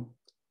 You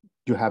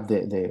have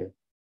the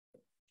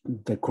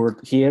court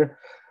here,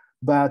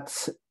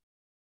 but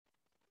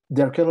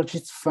the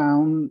archaeologists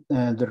found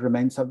the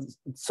remains of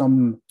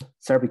some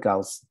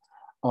cervicals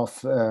of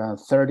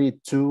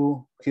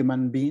 32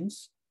 human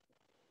beings,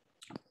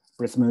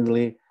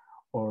 presumably,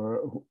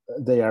 or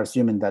they are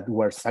assuming that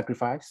were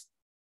sacrificed.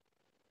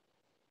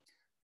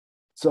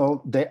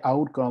 So the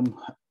outcome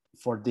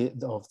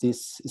of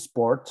this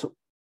sport,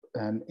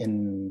 and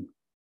in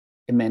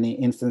many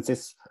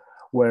instances,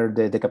 were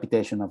the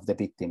decapitation of the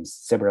victims,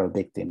 several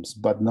victims,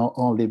 but not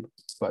only,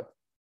 but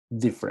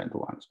different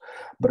ones.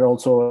 But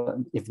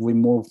also, if we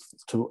move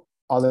to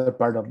other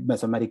part of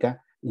Mesoamerica,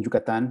 in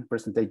Yucatan,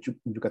 present-day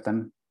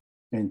Yucatan,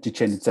 in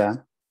Chichen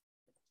Itza,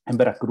 in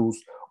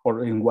Veracruz,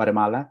 or in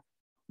Guatemala,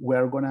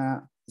 we're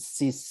gonna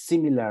see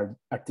similar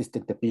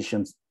artistic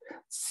depictions,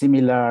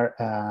 similar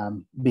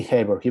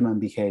behavior, human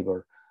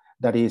behavior.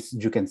 That is,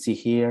 you can see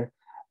here,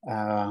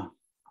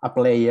 a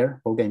player,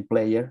 ballgame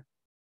player.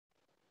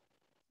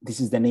 This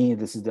is the knee,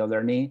 this is the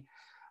other knee,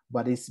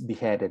 but it's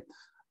beheaded.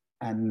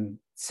 And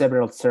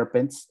several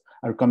serpents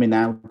are coming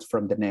out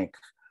from the neck.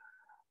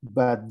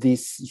 But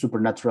these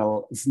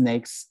supernatural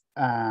snakes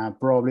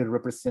probably are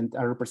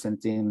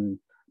representing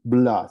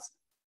blood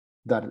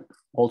that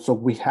also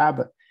we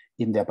have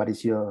in the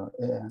Aparicio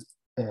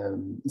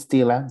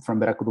stela from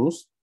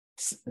Veracruz.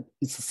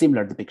 It's a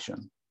similar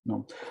depiction.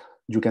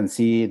 You can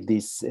see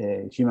this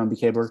human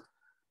behavior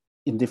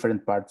in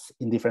different parts,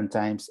 in different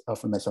times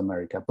of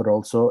Mesoamerica, but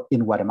also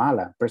in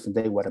Guatemala,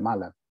 present-day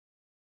Guatemala.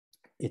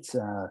 It's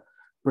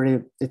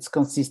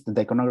consistent.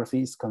 The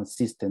iconography is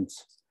consistent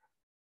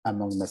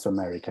among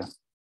Mesoamerica.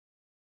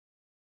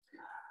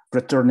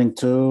 Returning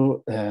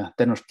to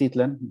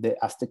Tenochtitlan, the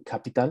Aztec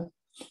capital.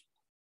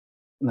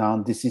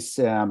 Now, this is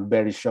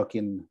very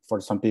shocking for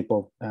some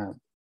people.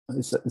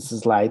 It's a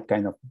slide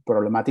kind of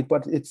problematic,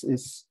 but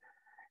it's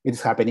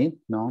happening,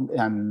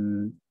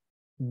 and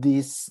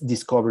these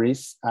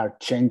discoveries are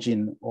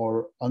changing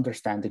our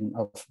understanding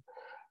of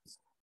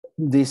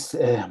this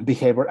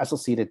behavior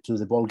associated to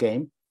the ball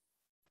game,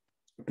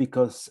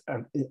 because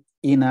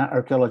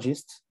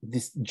archaeologists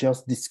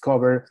just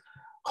discover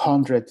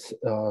hundreds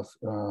of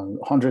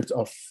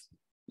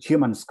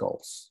human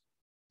skulls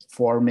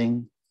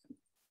forming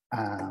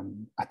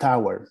a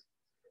tower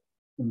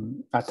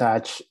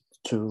attached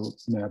to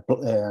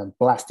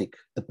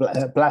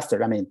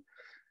plaster. I mean,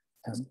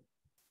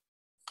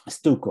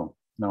 stucco.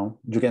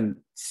 You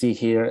can see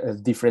here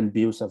different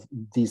views of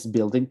this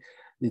building.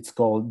 It's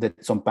called the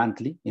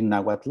Tzompantli in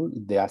Nahuatl,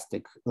 the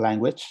Aztec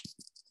language.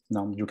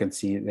 Now you can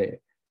see the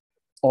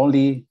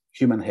only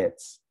human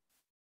heads.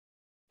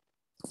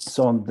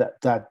 So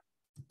that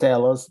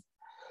tell us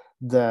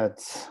that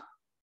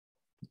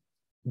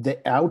the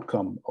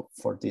outcome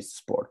for this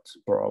sport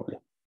probably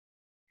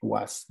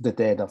was the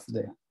death of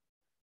the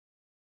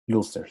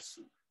losers.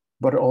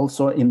 But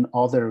also in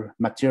other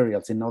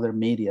materials, in other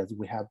media,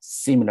 we have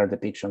similar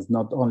depictions,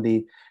 not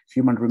only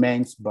human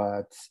remains,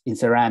 but in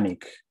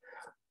ceramic.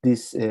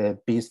 This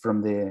piece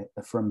from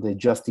the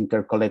Justin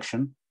Kerr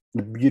collection,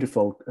 the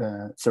beautiful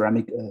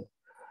ceramic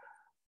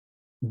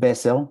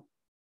vessel,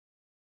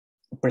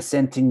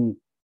 presenting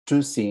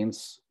two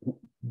scenes,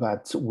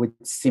 but with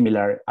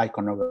similar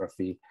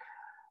iconography.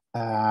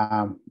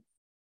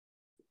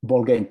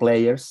 Ball game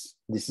players.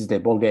 This is the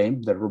ball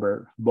game, the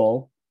rubber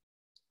ball.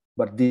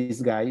 But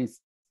this guy is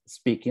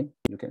speaking.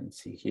 You can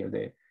see here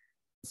the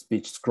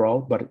speech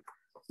scroll, but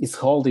it's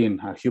holding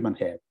a human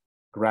head,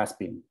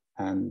 grasping,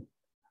 and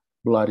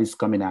blood is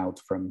coming out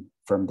from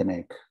the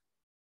neck.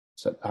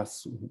 So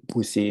as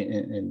we see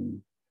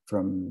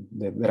from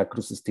the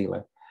Veracruz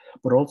stele,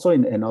 but also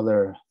in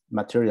other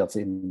materials,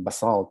 in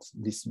basalt,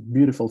 this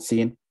beautiful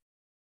scene,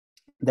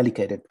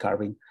 delicate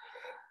carving,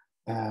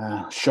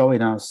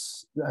 showing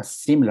us a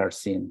similar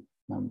scene,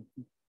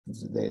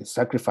 the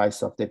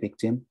sacrifice of the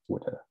victim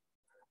with a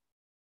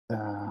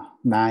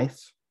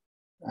knife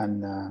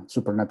and a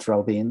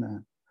supernatural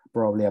being,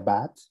 probably a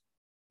bat,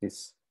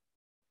 is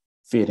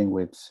feeding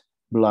with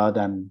blood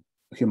and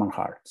human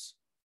hearts.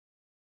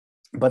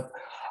 But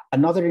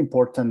another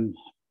important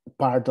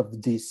part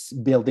of this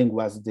building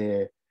was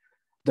the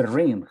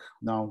ring,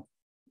 now,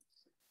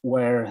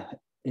 where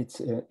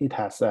it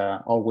has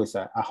always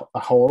a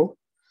hole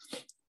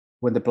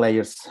when the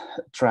players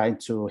try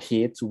to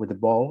hit with the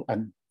ball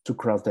and to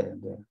cross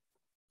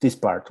this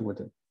part with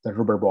the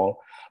rubber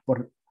ball.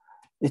 But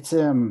it's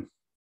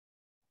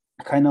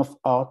kind of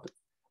odd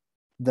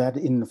that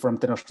from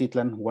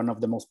Tenochtitlan, one of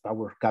the most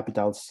powerful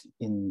capitals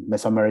in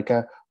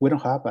Mesoamerica, we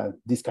don't have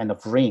this kind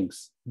of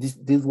rings.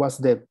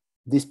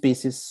 These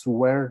pieces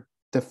were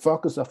the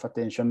focus of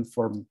attention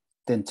for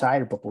the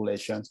entire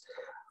population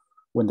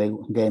when the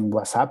game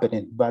was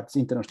happening. But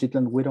in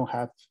Tenochtitlan, we don't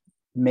have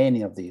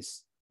many of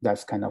these.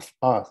 That's kind of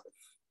odd.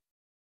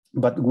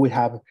 But we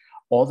have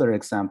other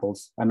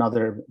examples and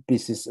other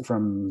pieces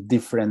from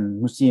different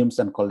museums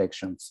and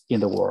collections in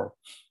the world.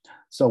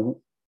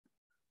 So,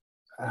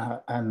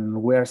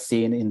 and we're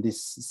seeing in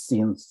these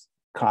scenes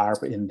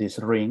carved in these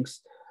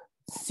rings,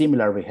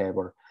 similar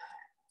behavior.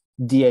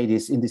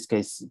 Deities, in this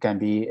case, can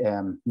be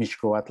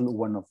Mixcoatl,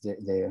 one of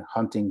the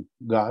hunting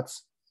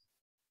gods,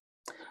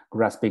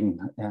 grasping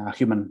a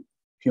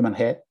human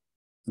head,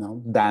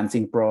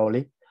 dancing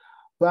probably.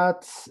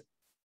 But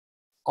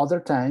other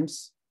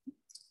times,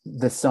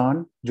 the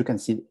sun, you can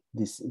see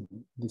this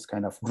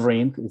kind of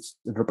ring, it's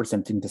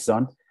representing the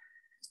sun,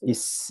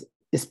 is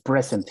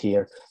present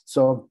here.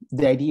 So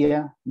the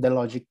idea, the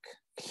logic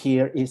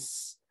here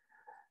is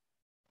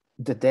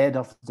the death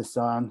of the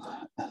sun,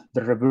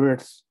 the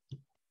rebirth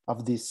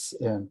of this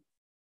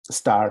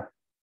star,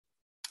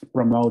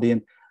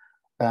 promoting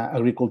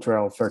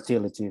agricultural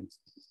fertility.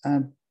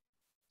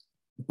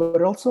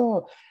 But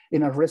also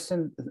in a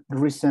recent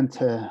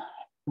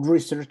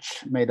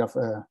research made of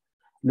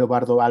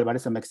Leobardo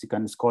Álvarez, a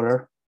Mexican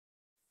scholar,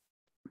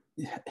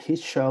 he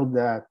showed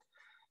that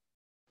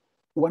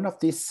one of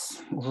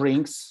these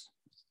rings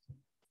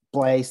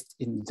placed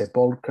in the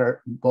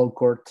ball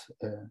court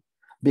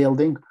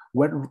building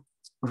were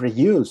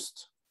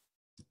reused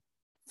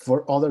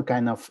for other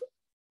kind of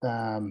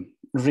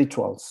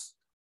rituals,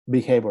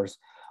 behaviors,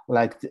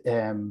 like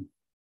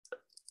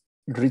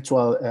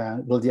ritual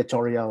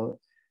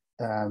gladiatorial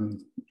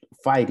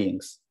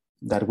fightings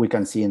that we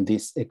can see in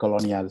this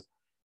colonial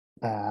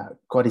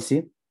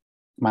codice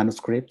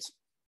manuscripts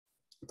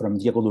from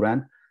Diego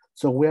Duran.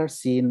 So we are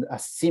seeing a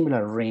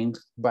similar ring,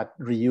 but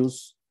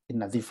reused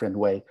in a different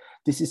way.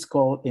 This is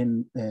called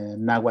in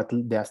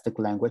Nahuatl, the Aztec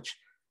language,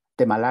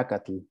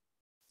 Temalacatl.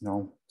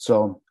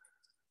 So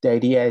the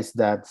idea is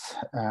that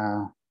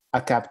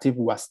a captive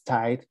was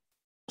tied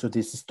to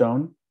this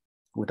stone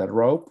with a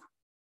rope,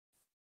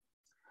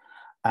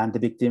 and the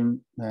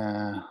victim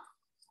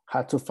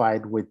had to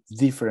fight with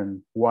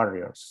different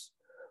warriors,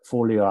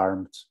 fully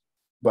armed,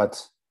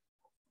 but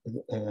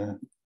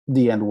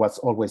the end was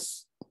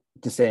always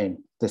the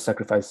same, the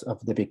sacrifice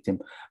of the victim.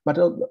 But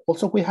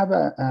also we have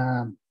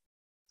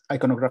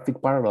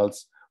iconographic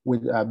parallels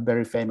with a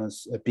very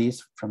famous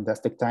piece from the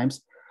Aztec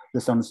times, the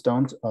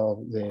sunstones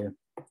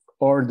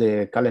or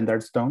the calendar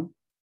stone,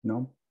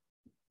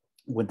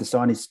 when the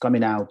sun is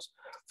coming out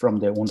from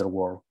the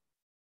underworld.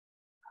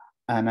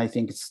 And I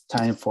think it's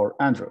time for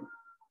Andrew.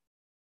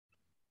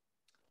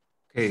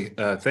 Okay,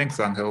 thanks,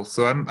 Ángel.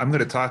 So I'm going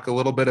to talk a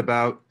little bit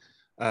about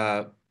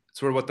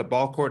sort of what the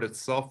ball court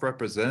itself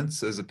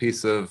represents as a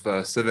piece of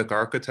civic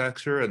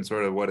architecture, and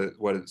sort of what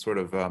it sort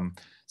of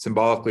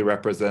symbolically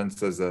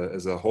represents as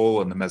a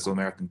whole in the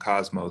Mesoamerican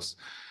cosmos.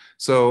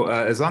 So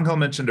as Ángel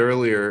mentioned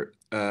earlier,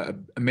 a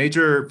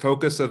major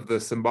focus of the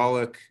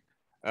symbolic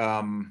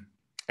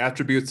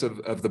attributes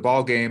of the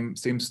ball game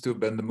seems to have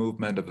been the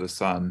movement of the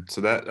sun.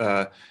 So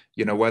that,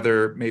 you know,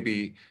 whether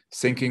maybe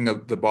sinking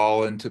of the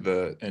ball into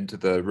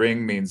the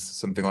ring means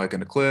something like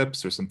an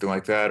eclipse or something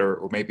like that,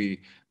 or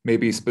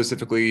maybe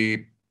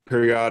specifically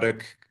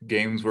periodic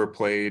games were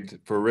played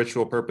for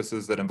ritual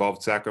purposes that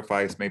involved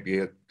sacrifice, maybe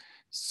at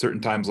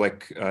certain times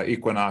like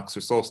equinox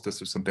or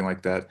solstice or something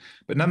like that.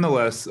 But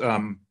nonetheless,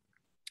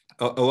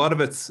 a lot of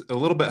it's a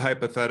little bit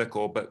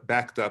hypothetical, but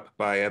backed up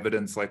by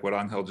evidence like what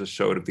Ángel just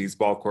showed of these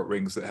ball court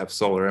rings that have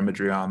solar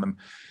imagery on them.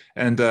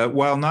 And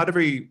while not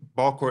every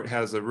ball court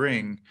has a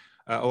ring,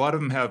 a lot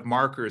of them have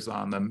markers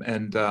on them.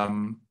 And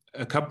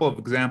a couple of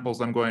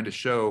examples I'm going to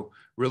show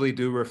really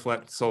do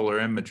reflect solar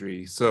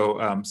imagery. So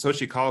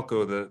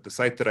Xochicalco, the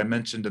site that I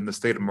mentioned in the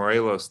state of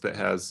Morelos that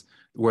has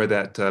where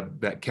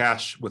that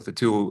cache with the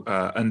two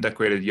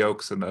undecorated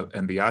yolks and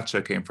the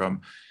hacha came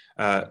from,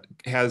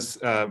 has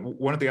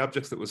one of the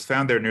objects that was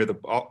found there near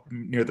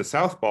the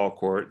south ball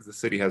court. The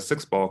city has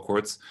 6 ball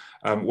courts.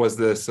 Was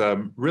this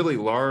really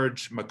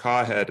large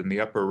macaw head in the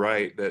upper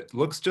right that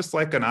looks just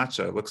like an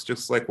hacha, looks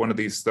just like one of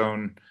these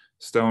stone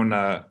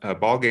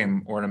ball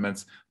game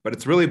ornaments, but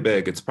it's really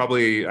big. It's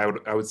probably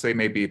I would say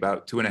maybe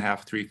about 2.5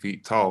 to 3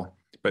 feet tall,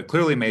 but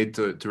clearly made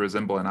to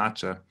resemble an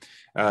hacha.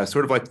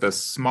 Sort of like the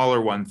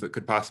smaller ones that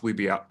could possibly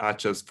be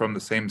hachas from the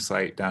same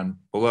site down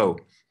below.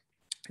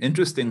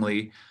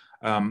 Interestingly,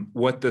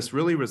 what this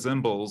really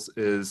resembles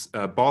is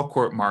ball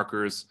court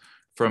markers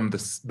from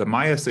the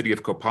Maya city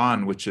of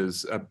Copan, which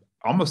is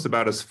almost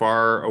about as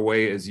far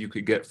away as you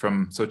could get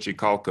from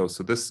Xochicalco.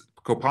 So this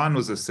Copan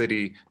was a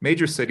city,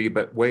 major city,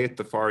 but way at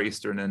the far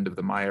eastern end of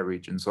the Maya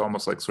region. So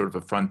almost like sort of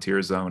a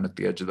frontier zone at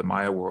the edge of the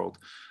Maya world,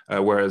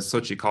 whereas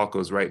Xochicalco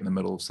is right in the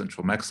middle of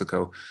central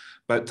Mexico.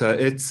 But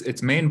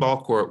its main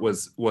ball court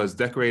was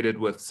decorated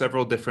with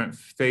several different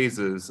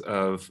phases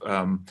of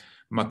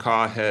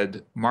macaw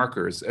head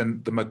markers,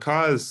 and the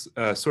macaw is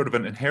sort of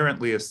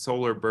inherently a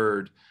solar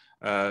bird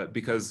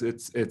because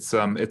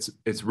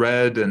its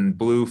red and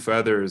blue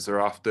feathers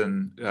are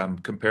often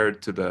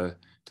compared to the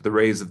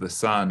rays of the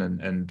sun,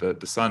 and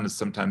the sun is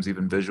sometimes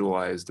even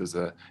visualized as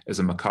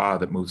a macaw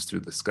that moves through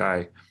the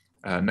sky.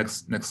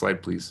 Next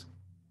slide, please.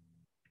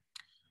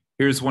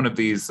 Here's one of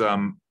these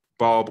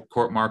ball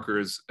court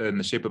markers in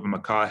the shape of a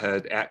macaw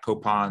head at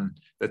Copan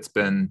that's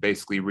been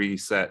basically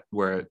reset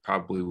where it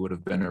probably would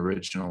have been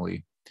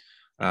originally.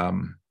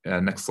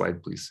 Next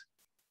slide, please.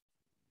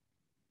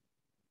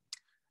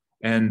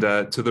 And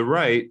to the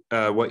right,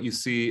 what you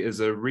see is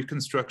a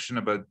reconstruction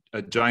of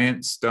a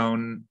giant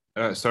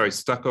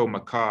stucco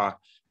macaw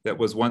that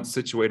was once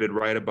situated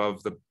right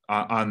above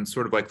on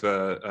sort of like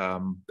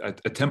a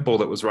temple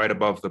that was right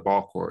above the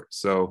ball court.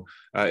 So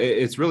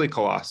it's really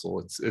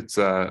colossal.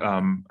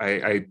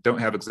 I don't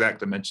have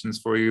exact dimensions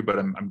for you, but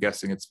I'm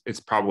guessing it's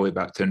probably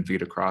about 10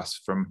 feet across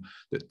from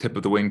the tip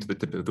of the wing to the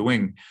tip of the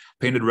wing.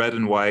 Painted red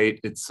and white.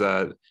 It's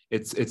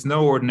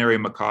no ordinary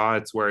macaw.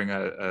 It's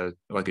wearing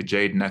like a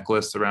jade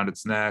necklace around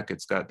its neck.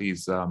 It's got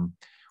these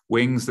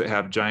wings that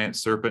have giant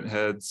serpent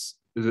heads.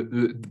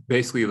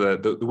 Basically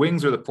the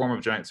wings are the form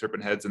of giant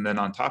serpent heads, and then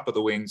on top of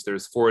the wings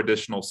there's 4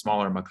 additional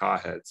smaller macaw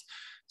heads.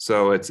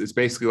 So it's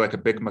basically like a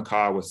big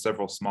macaw with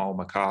several small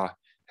macaw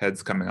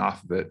heads coming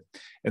off of it.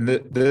 And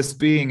this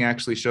being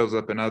actually shows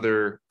up in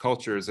other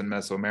cultures in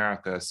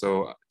Mesoamerica.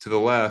 So to the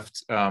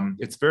left,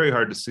 it's very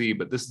hard to see,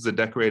 but this is a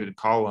decorated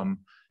column,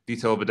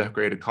 detail of a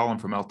decorated column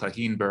from El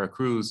Tajín,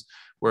 Veracruz,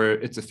 where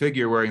it's a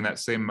figure wearing that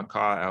same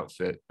macaw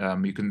outfit.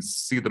 You can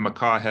see the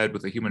macaw head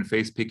with a human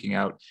face peeking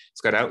out.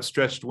 It's got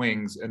outstretched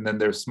wings, and then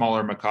there's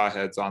smaller macaw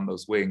heads on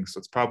those wings. So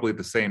it's probably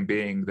the same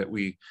being that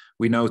we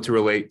know to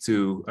relate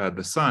to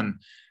the sun.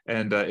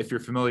 And if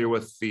you're familiar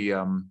with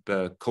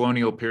the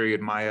colonial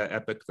period Maya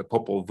epic, the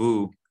Popol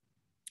Vuh,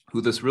 who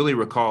this really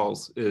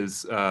recalls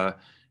is an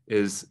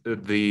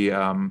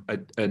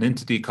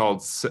entity called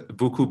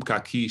Vukub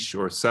Kakish,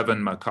 or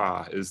Seven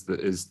Macaw is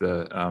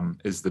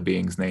the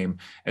being's name.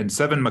 And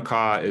Seven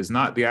Macaw is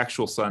not the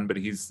actual sun, but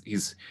he's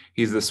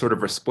this sort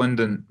of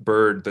resplendent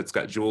bird that's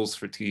got jewels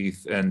for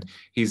teeth, and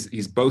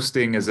he's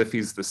boasting as if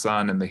he's the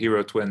sun. And the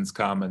hero twins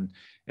come and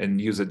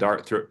use a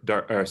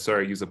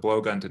use a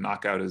blowgun to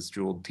knock out his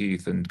jeweled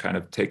teeth and kind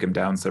of take him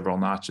down several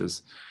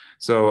notches.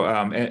 So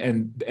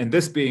and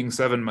this being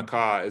Seven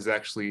Macaw is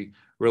actually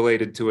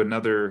related to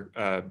another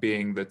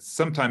being that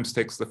sometimes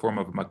takes the form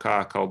of a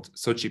macaw called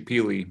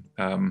Xochipilli,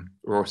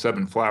 or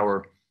Seven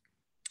Flower,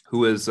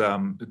 who is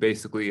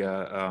basically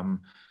a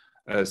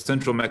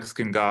central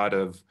Mexican god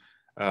of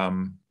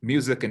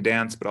music and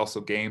dance, but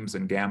also games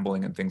and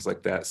gambling and things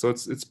like that. So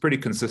it's pretty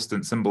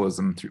consistent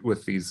symbolism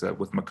with these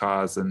with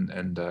macaws and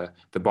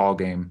the ball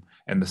game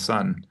and the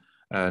sun.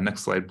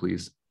 Next slide,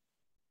 please.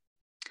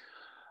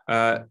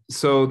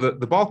 So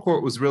the ball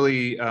court was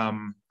really,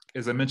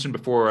 as I mentioned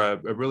before,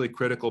 a really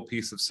critical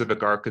piece of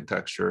civic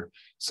architecture.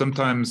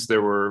 Sometimes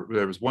there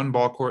was one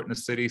ball court in a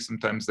city.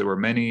 Sometimes there were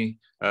many.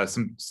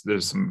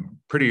 There's some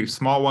pretty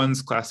small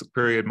ones. Classic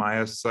period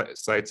Maya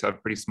sites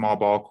have pretty small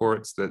ball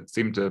courts that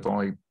seem to have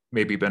only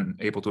maybe been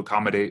able to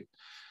accommodate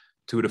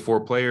 2 to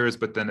 4 players,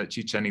 but then at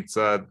Chichen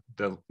Itza,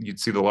 you'd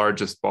see the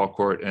largest ball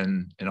court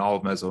in all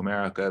of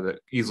Mesoamerica that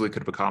easily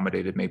could have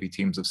accommodated maybe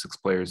teams of 6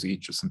 players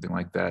each or something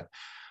like that.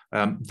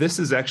 This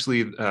is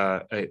actually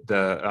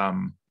a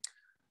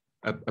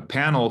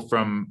panel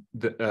from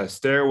the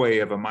stairway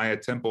of a Maya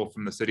temple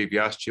from the city of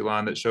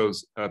Yaxchilan that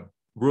shows a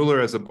ruler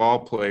as a ball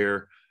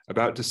player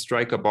about to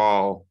strike a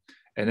ball,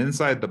 and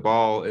inside the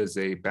ball is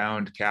a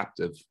bound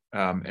captive.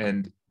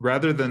 And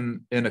rather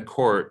than in a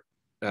court,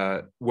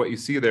 what you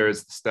see there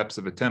is the steps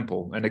of a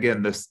temple. And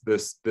again,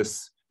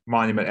 this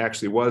monument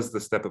actually was the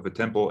step of a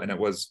temple, and it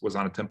was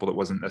on a temple that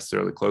wasn't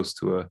necessarily close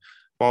to a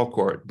ball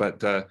court.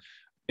 But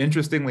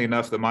interestingly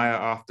enough, the Maya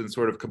often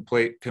sort of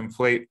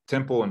conflate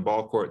temple and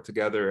ball court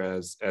together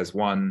as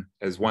one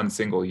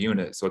single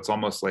unit. So it's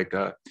almost like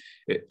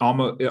it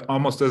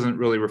almost doesn't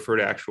really refer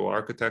to actual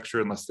architecture,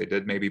 unless they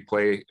did maybe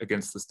play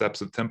against the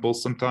steps of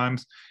temples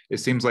sometimes. It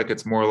seems like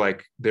it's more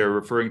like they're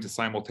referring to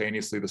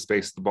simultaneously the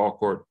space of the ball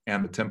court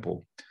and the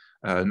temple.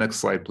 Next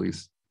slide,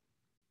 please.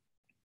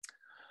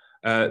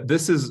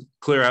 This is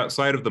clear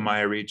outside of the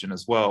Maya region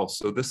as well.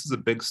 So this is a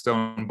big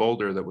stone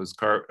boulder that was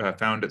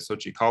found at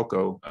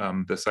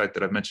Xochicalco, the site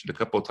that I've mentioned a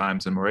couple of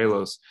times in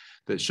Morelos,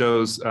 that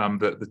shows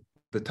that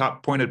the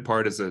top pointed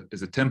part is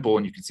a temple,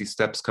 and you can see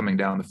steps coming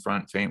down the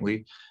front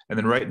faintly. And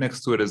then right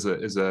next to it is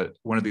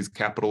one of these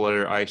capital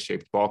letter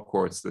I-shaped ball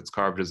courts that's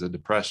carved as a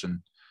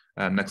depression.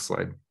 Next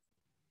slide.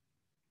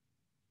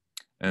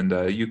 And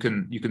you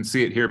can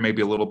see it here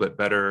maybe a little bit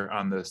better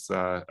on this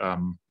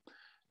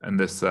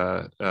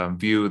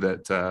view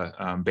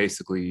that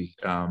basically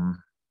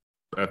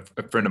a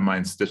friend of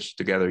mine stitched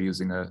together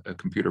using a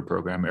computer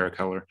program, Eric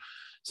Heller.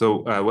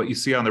 So what you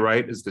see on the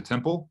right is the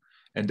temple,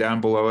 and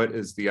down below it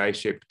is the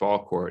I-shaped ball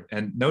court.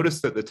 And notice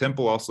that the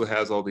temple also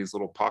has all these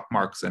little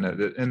pockmarks in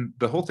it, and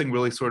the whole thing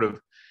really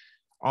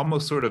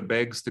almost sort of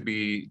begs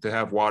to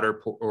have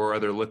water or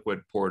other liquid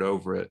poured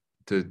over it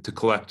to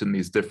collect in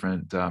these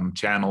different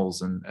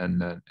channels and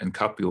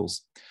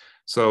cupules.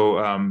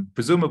 So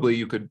presumably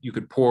you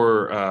could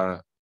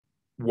pour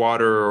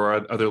water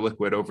or other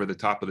liquid over the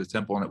top of the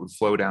temple, and it would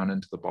flow down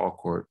into the ball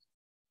court.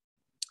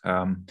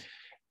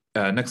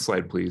 Next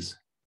slide, please.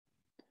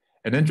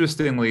 And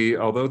interestingly,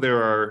 although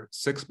there are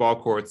 6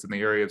 ball courts in the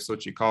area of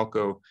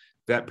Xochicalco,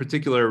 that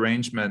particular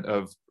arrangement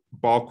of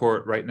ball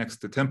court right next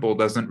to temple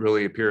doesn't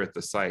really appear at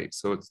the site.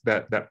 So it's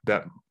that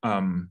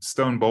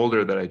stone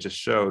boulder that I just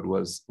showed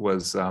was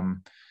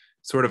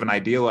sort of an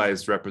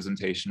idealized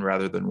representation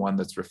rather than one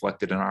that's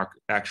reflected in our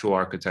actual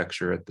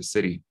architecture at the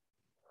city.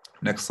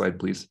 Next slide,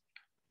 please.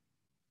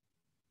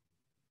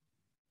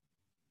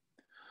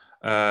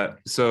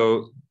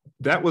 So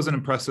that was an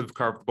impressive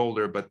carved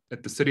boulder, but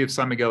at the city of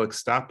San Miguel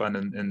Ixtapan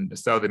in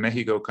Estado de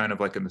Mexico, kind of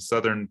like in the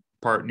southern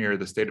part near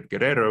the state of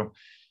Guerrero,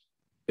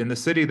 in the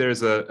city,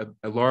 there's a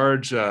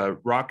large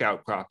rock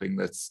outcropping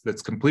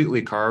that's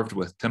completely carved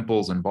with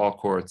temples and ball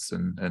courts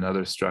and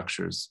other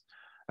structures.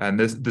 And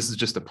this is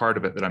just a part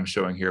of it that I'm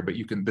showing here, but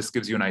this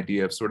gives you an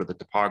idea of sort of the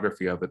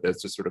topography of it.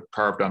 That's just sort of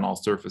carved on all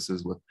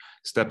surfaces with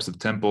steps of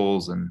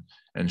temples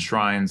and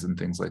shrines and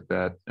things like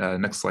that.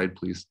 Next slide,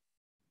 please.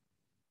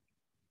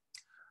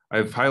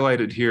 I've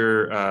highlighted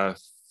here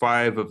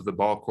 5 of the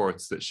ball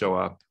courts that show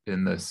up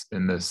in this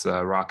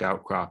rock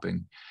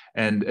outcropping.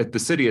 And at the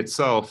city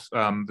itself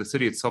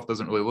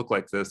doesn't really look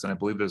like this, and I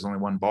believe there's only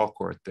 1 ball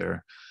court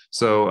there.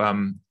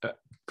 So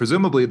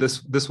presumably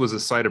this was a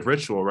site of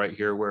ritual right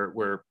here,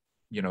 where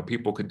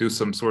people could do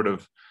some sort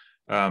of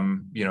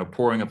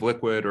pouring of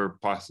liquid, or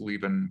possibly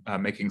even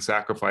making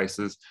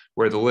sacrifices,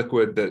 where the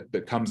liquid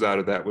that comes out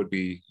of that would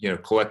be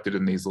collected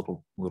in these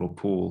little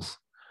pools.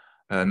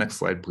 Next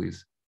slide,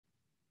 please.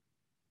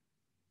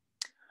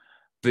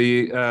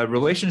 The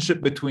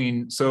relationship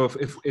between, so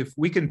if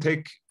we can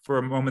take for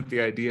a moment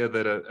the idea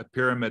that a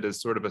pyramid is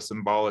sort of a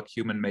symbolic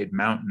human-made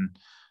mountain,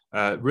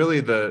 really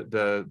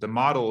the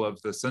model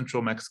of the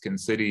central Mexican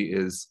city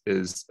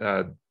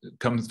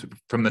comes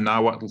from the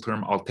Nahuatl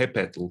term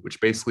Altepetl, which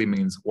basically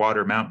means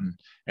water mountain,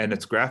 and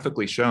it's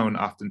graphically shown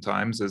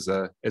oftentimes as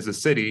a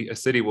city. A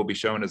city will be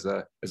shown as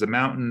a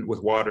mountain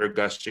with water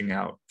gushing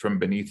out from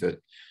beneath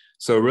it.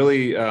 So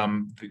really,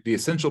 the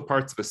essential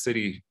parts of a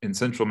city in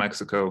central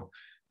Mexico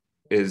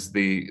is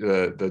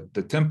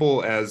the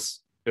temple as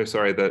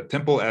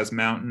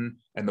mountain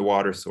and the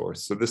water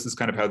source. So this is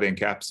kind of how they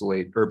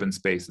encapsulate urban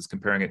spaces,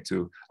 comparing it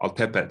to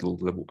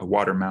Altepetl, a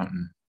water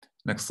mountain.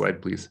 Next slide,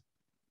 please.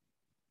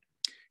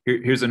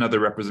 Here's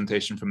another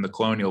representation from the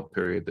colonial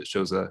period that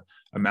shows a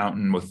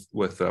mountain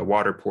with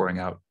water pouring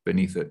out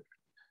beneath it.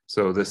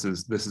 So this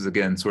is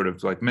again sort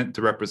of like meant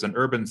to represent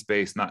urban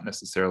space, not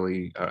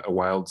necessarily a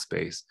wild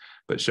space,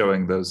 but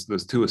showing those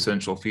 2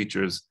 essential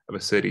features of a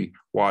city: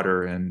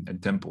 water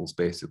and temples,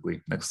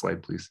 basically. Next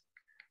slide, please.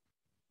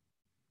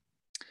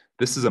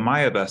 This is a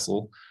Maya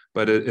vessel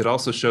but it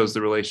also shows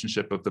the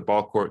relationship of the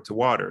ball court to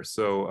water.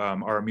 So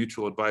our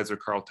mutual advisor,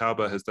 Carl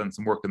Tauba, has done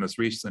some work in this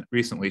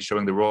recently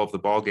showing the role of the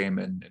ball game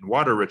in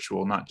water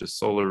ritual, not just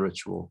solar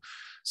ritual.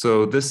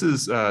 So this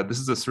is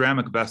a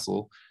ceramic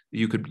vessel.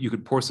 You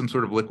could pour some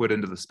sort of liquid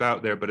into the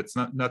spout there, but it's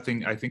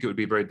nothing. I think it would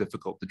be very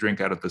difficult to drink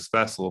out of this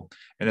vessel.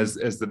 And as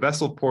the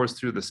vessel pours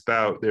through the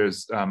spout,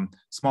 there's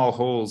small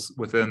holes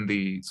within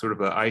the sort of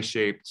the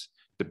eye-shaped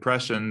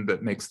depression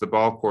that makes the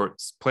ball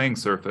court's playing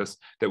surface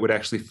that would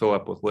actually fill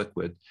up with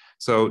liquid.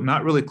 So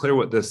not really clear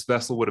what this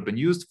vessel would have been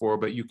used for,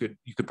 but you could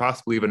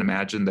possibly even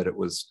imagine that it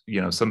was,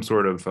 you know, some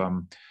sort of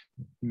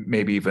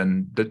maybe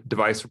even the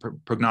device for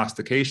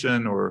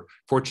prognostication or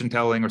fortune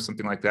telling or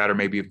something like that, or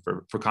maybe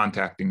for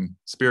contacting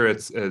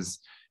spirits, as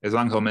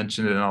Ángel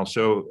mentioned, and I'll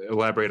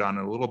elaborate on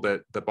it a little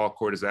bit. The ball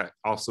court is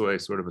also a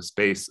sort of a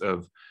space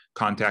of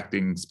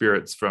contacting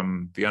spirits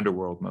from the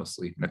underworld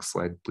mostly. Next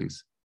slide,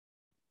 please.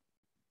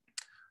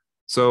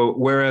 So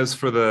whereas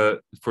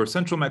for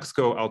central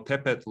Mexico,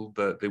 Altepetl,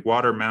 the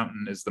water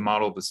mountain, is the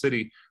model of the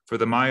city, for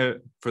the Maya,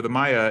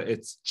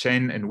 it's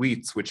Chen and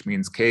Huitz, which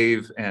means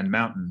cave and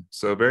mountain.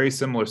 So very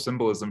similar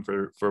symbolism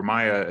for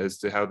Maya as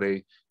to how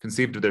they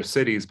conceived of their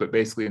cities, but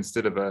basically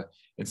instead of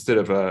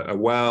a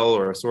well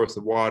or a source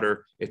of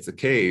water, it's a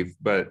cave.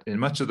 But in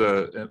much of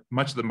the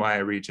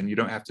Maya region, you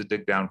don't have to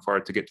dig down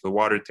far to get to the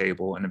water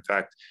table. And in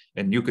fact,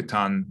 in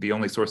Yucatan, the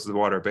only sources of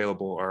water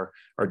available are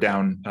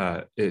down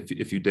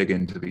if you dig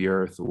into the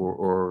earth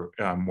or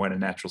when a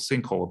natural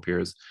sinkhole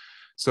appears.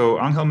 So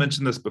Ángel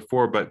mentioned this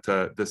before, but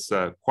this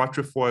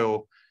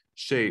quatrefoil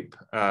shape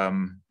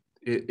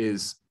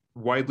is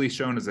widely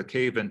shown as a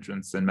cave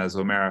entrance in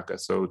Mesoamerica.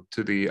 So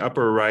to the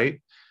upper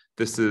right,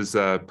 this is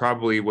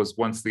probably was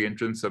once the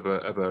entrance of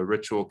a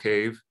ritual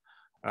cave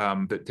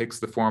that takes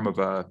the form of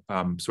a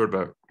sort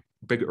of a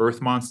big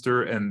earth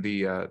monster, and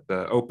the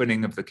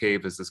opening of the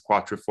cave is this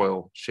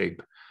quatrefoil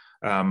shape.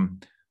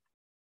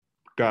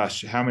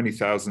 Gosh, how many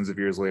thousands of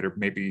years later?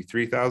 Maybe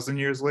 3,000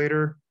 years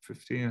later,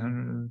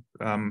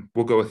 1,500.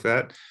 We'll go with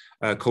that.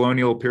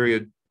 Colonial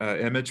period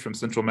image from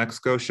central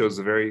Mexico shows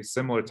a very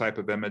similar type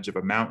of image of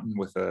a mountain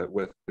with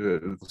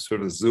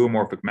sort of a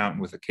zoomorphic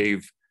mountain with a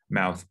cave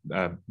mouth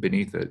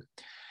beneath it.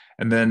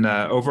 And then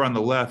over on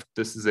the left,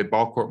 this is a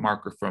ball court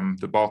marker from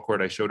the ball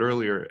court I showed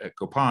earlier at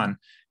Copan.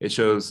 It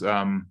shows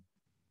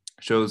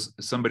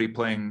somebody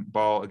playing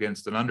ball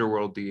against an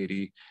underworld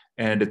deity,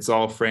 and it's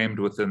all framed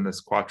within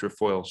this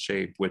quatrefoil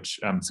shape, which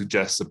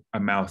suggests a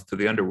mouth to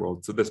the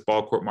underworld. So this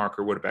ball court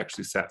marker would have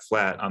actually sat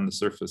flat on the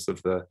surface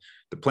of the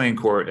playing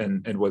court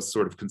and was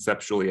sort of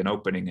conceptually an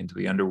opening into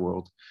the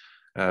underworld.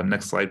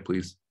 Next slide,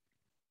 please.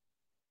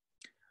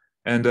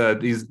 And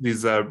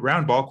these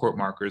round ball court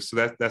markers,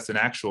 so that's an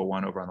actual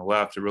one over on the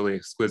left, a really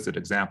exquisite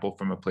example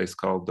from a place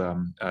called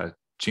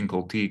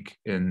Chincoltic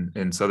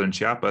in southern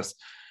Chiapas.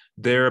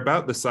 They're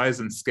about the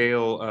size and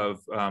scale of,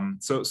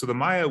 so the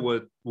Maya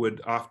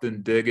would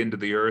often dig into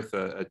the earth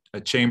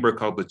a chamber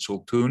called the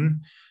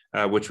chultun,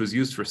 which was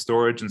used for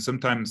storage and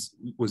sometimes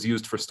was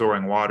used for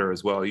storing water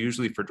as well,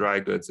 usually for dry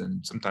goods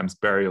and sometimes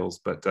burials,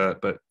 but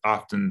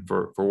often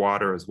for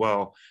water as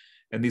well.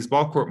 And these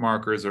ball court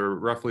markers are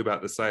roughly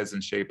about the size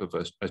and shape of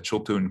a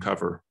chultun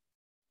cover.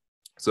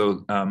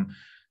 So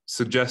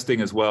suggesting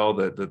as well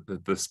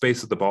that the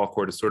space of the ball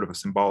court is sort of a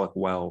symbolic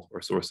well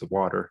or source of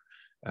water.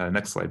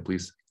 Next slide,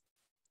 please.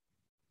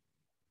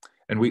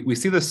 And we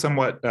see this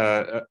somewhat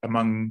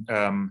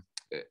among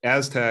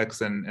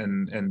Aztecs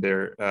and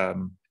their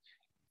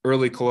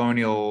early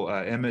colonial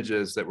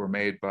images that were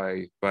made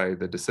by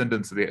the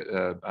descendants of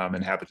the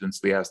inhabitants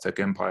of the Aztec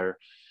Empire.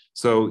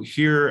 So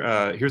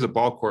here's a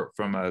ball court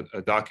from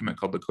a document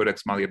called the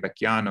Codex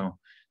Mayabequiano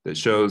that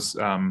shows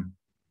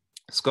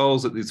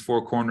skulls at these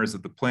four corners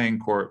of the playing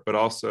court, but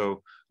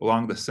also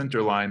along the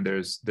center line,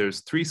 there's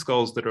three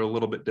skulls that are a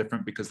little bit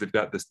different because they've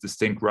got this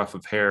distinct ruff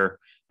of hair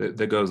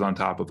that goes on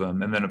top of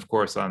them. And then of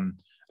course on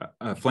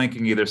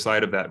flanking either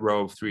side of that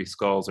row of three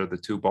skulls are the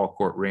two ball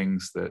court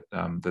rings that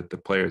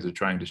the players are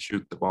trying to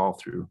shoot the ball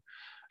through.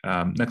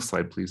 Next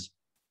slide, please.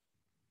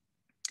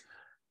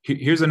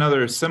 Here's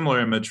another similar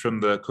image from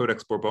the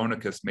Codex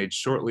Borbonicus made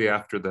shortly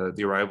after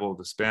the arrival of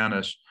the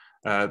Spanish,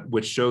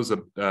 which shows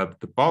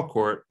the ball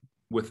court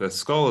with a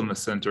skull in the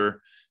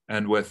center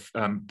and with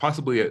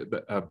possibly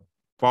a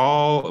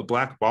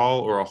black ball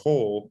or a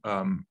hole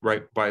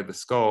right by the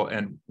skull,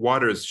 and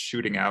water is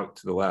shooting out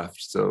to the left.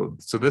 So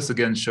this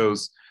again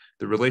shows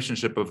the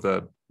relationship of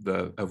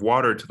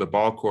water to the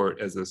ball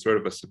court as a sort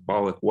of a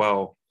symbolic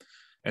well.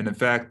 And in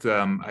fact,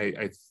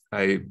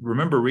 I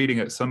remember reading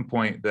at some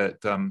point that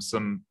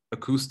some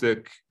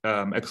acoustic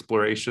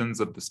explorations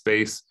of the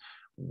space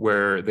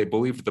where they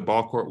believed the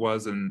ball court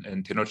was in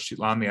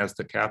Tenochtitlan, the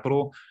Aztec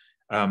capital,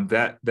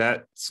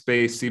 that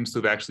space seems to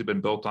have actually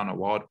been built on a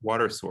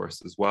water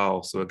source as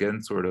well. So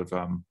again, sort of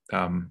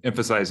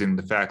emphasizing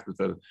the fact that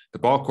the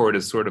ball court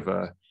is sort of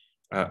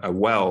a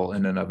well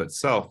in and of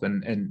itself.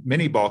 And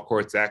many ball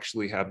courts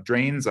actually have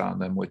drains on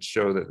them, which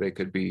show that they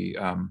could be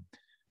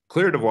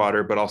cleared of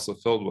water, but also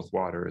filled with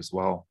water as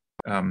well.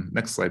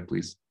 Next slide,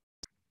 please.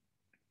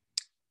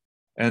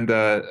 And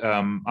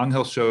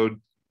Ángel showed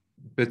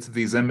bits of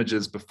these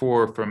images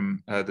before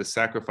from the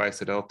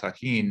sacrifice at El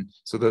Tajín.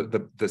 So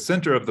the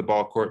center of the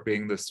ball court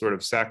being this sort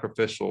of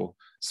sacrificial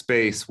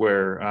space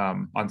where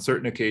on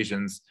certain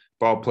occasions,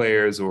 ball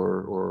players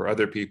or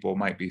other people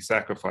might be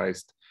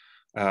sacrificed.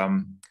 The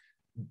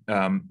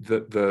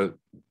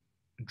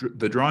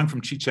drawing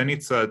from Chichen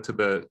Itza to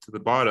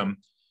the bottom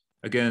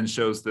again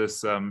shows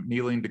this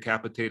kneeling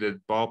decapitated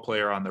ball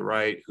player on the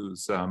right,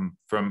 who's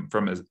from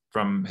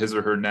his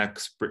or her neck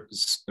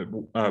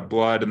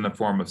blood in the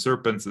form of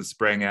serpents is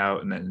spraying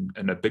out,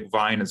 and a big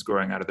vine is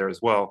growing out of there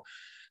as well.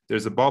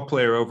 There's a ball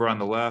player over on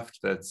the left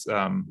that's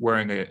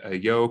wearing a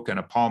yoke and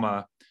a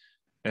palma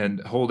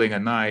and holding a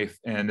knife,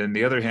 and in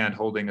the other hand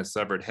holding a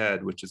severed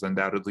head, which is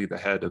undoubtedly the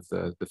head of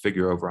the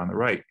figure over on the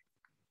right.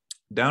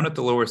 Down at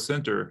the lower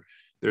center,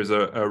 there's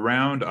a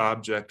round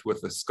object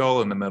with a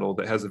skull in the middle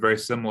that has a very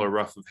similar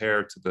ruff of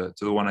hair to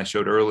the one I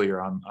showed earlier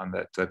on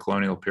that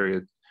colonial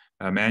period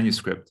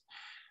manuscript.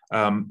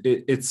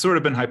 It's sort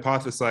of been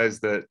hypothesized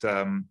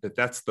that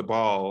that's the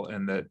ball,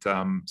 and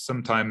that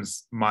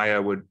sometimes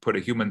Maya would put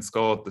a human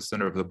skull at the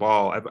center of the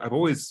ball. I've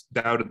always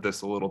doubted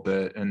this a little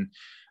bit, and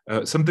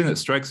something that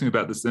strikes me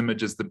about this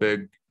image is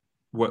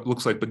what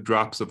looks like big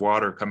drops of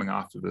water coming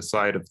off of the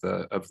side of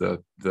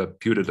the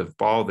putative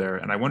ball there.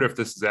 And I wonder if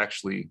this is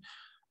actually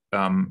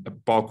a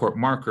ball court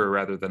marker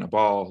rather than a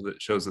ball that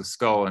shows a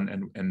skull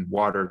and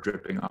water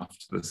dripping off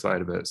to the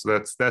side of it. So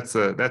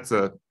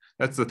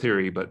that's the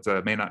theory,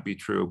 but may not be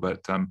true.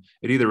 But at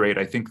either rate,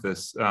 I think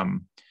this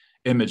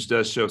image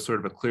does show sort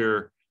of a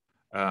clear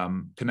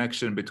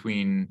connection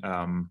between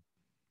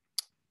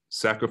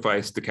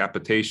sacrifice,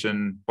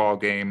 decapitation, ball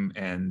game,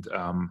 and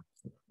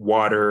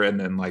water, and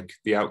then like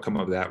the outcome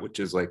of that, which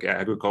is like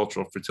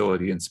agricultural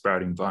fertility and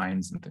sprouting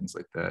vines and things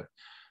like that.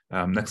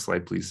 Next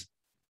slide, please.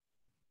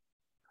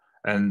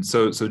 And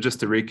so just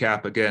to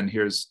recap again,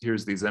 here's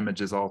these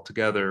images all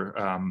together.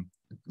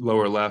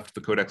 Lower left,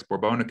 the Codex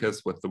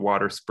Borbonicus with the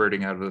water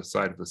spurting out of the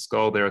side of the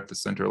skull there at the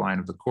center line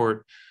of the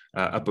court.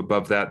 Up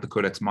above that, the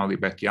Codex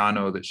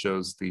Malibeciano that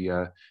shows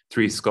the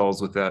three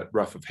skulls with that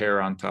ruff of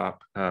hair on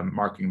top,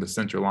 marking the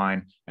center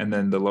line. And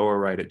then the lower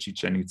right at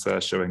Chichen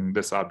Itza showing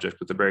this object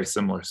with a very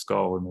similar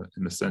skull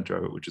in the center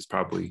of it, which is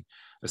probably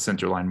a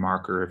center line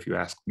marker if you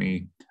ask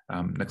me.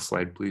 Next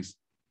slide, please.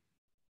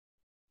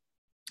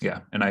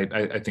 Yeah, and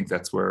I think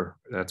that's where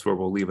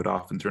we'll leave it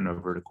off and turn it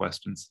over to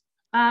questions.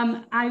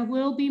 I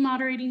will be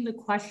moderating the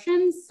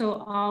questions,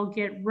 so I'll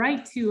get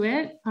right to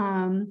it.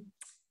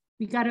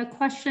 We got a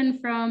question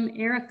from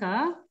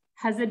Erica.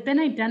 Has it been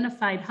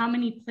identified how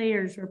many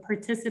players were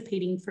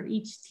participating for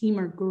each team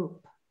or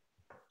group?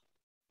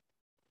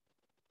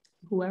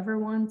 Whoever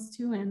wants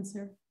to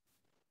answer.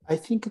 I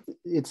think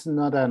it's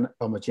not an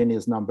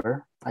homogeneous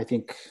number. I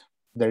think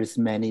there is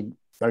many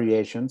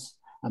variations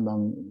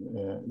among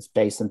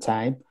space and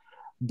time,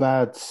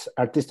 but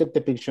artistic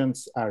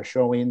depictions are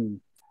showing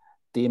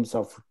teams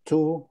of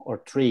 2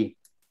 or 3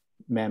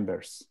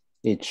 members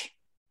each.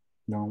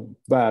 No,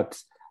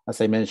 but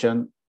as I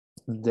mentioned,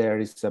 there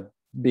is a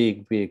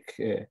big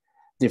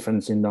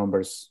difference in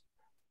numbers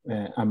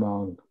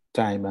among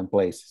time and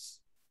places.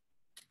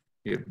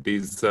 Yeah,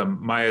 these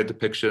Maya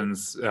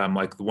depictions,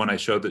 like the one I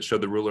showed that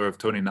showed the ruler of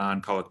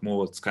Toninan,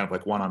 Calakmul, it's kind of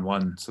like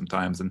one-on-one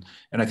sometimes. And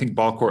I think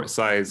ball court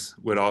size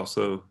would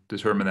also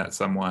determine that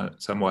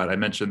somewhat. I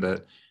mentioned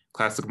that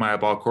classic Maya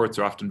ball courts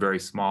are often very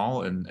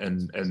small, and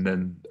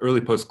then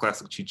early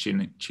post-classic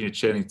Chichen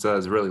Itza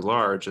is really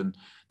large. And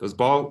those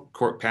ball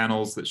court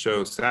panels that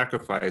show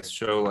sacrifice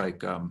show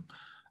like,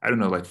 I don't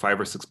know, like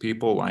 5 or 6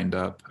 people lined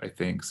up, I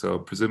think. So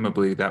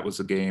presumably that was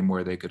a game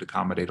where they could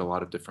accommodate a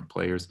lot of different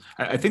players.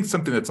 I think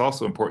something that's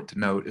also important to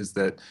note is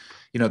that,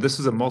 you know, this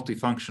is a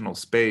multifunctional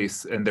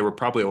space, and there were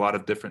probably a lot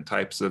of different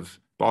types of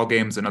ball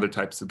games and other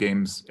types of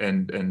games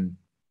and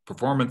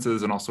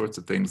performances and all sorts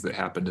of things that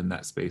happened in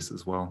that space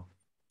as well.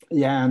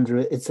 Yeah,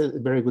 Andrew, it's a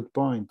very good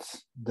point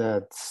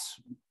that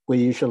we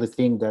usually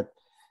think that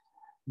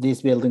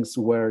these buildings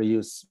were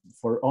used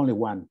for only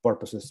one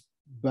purposes.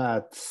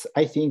 But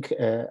I think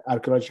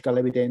archaeological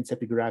evidence,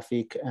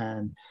 epigraphic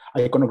and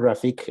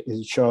iconographic,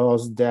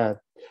 shows that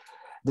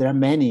there are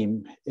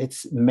many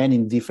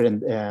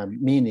different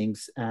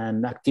meanings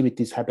and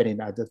activities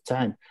happening at the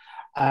time.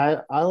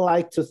 I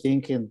like to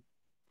think in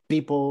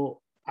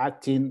people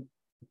acting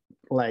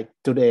like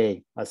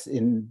today, as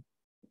in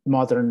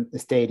modern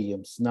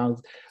stadiums, now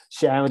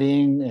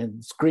shouting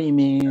and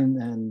screaming,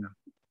 and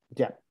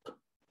yeah.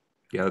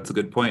 Yeah, that's a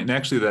good point. And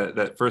actually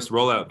that first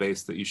rollout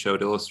base that you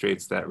showed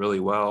illustrates that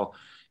really well.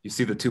 You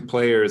see the 2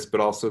 players,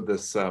 but also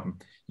this,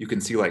 you can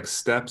see like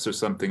steps or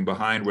something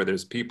behind where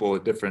there's people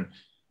at different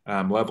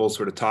levels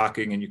sort of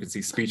talking, and you can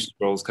see speech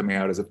scrolls coming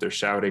out as if they're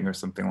shouting or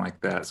something like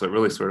that. So it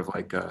really sort of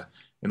like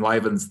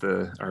enlivens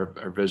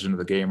our vision of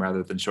the game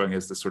rather than showing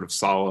us this sort of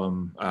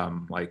solemn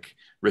like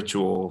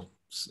ritual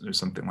or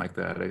something like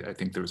that. I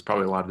think there was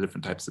probably a lot of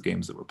different types of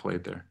games that were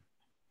played there.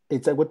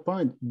 It's a good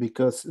point,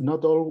 because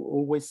not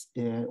always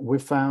we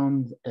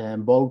found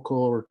ball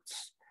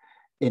courts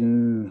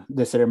in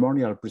the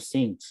ceremonial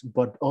precincts,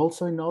 but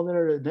also in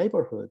other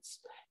neighborhoods.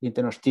 in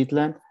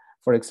Tenochtitlan.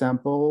 For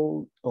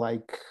example,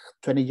 like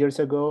 20 years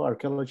ago,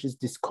 archaeologists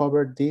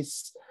discovered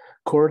this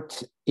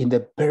court in the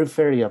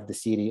periphery of the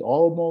city,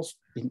 almost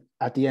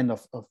at the end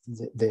of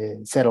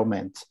the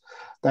settlement.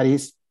 That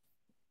is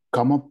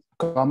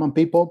common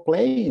people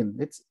playing.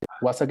 It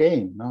was a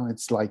game. No,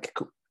 it's like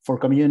for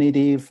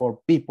community, for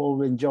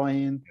people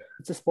enjoying.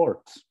 It's a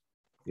sport.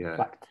 Yeah,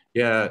 fact.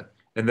 Yeah,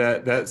 and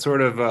that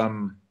sort of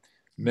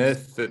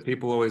myth that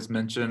people always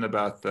mention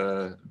about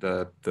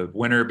the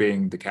winner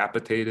being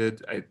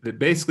decapitated.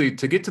 Basically,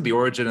 to get to the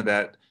origin of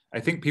that, I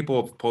think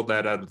people have pulled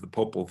that out of the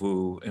Popol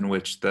Vuh, in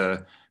which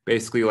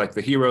basically like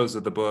the heroes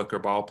of the book are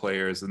ball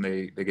players and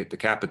they get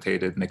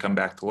decapitated and they come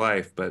back to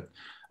life. But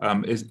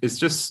it's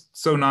just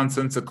so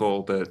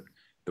nonsensical that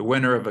the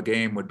winner of a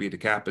game would be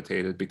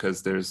decapitated,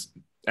 because there's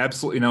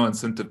absolutely no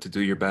incentive to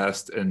do your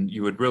best, and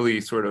you would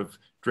really sort of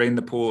drain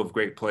the pool of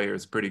great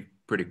players pretty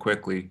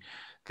quickly.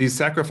 These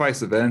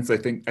sacrifice events, I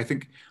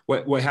think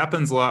what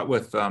happens a lot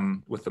with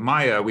the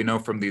Maya, we know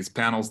from these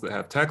panels that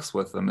have text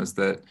with them, is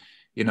that,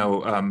 you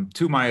know,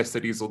 two Maya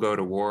cities will go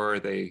to war.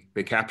 They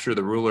capture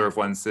the ruler of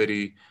one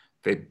city.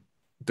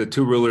 The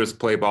two rulers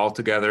play ball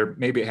together.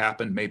 Maybe it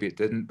happened, maybe it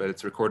didn't, but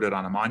it's recorded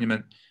on a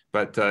monument.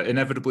 But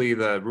inevitably,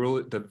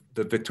 the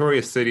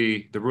victorious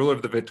city, the ruler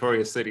of the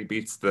victorious city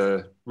beats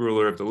the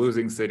ruler of the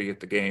losing city at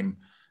the game.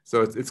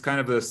 So it's kind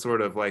of this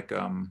sort of like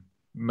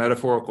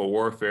metaphorical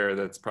warfare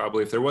that's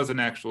probably, if there was an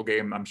actual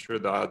game, I'm sure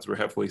the odds were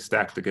heavily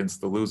stacked against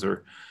the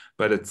loser.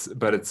 But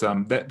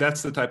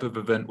that's the type of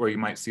event where you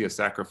might see a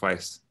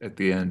sacrifice at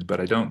the end. But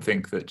I don't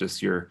think that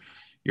just your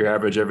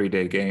average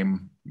everyday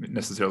game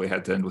necessarily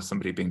had to end with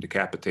somebody being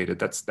decapitated.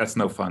 That's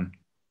no fun.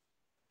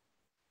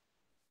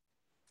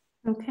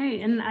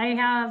 Okay, and I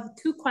have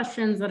two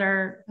questions that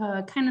are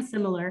kind of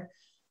similar.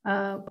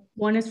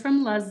 One is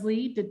from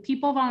Leslie. Did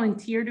people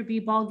volunteer to be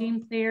ball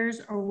game players,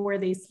 or were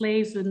they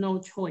slaves with no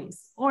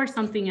choice, or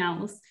something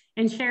else?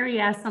 And Sherry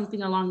asked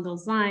something along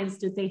those lines.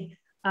 Did they,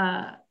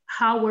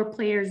 how were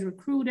players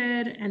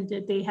recruited, and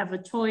did they have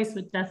a choice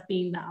with death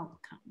being the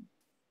outcome?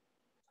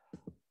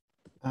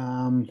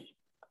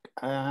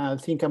 I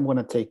think I'm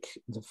gonna take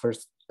the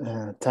first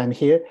time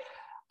here.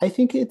 I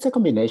think it's a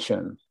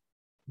combination,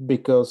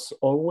 because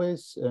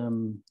always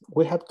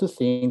we have to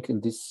think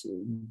in this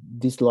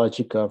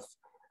logic of,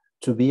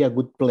 to be a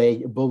good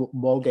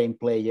ball game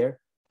player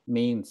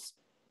means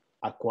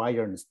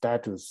acquiring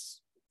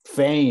status,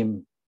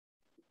 fame,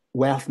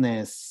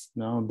 wealthness,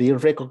 you know, be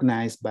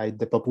recognized by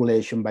the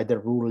population, by the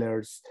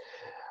rulers,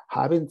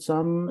 having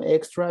some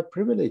extra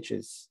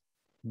privileges.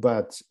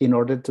 But in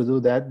order to do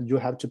that, you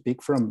have to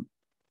pick from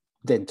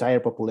the entire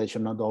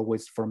population, not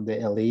always from the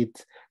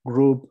elite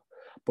group,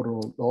 but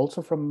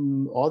also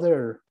from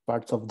other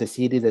parts of the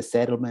city, the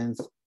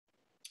settlements.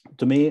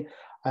 To me,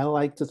 I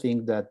like to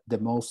think that the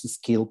most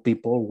skilled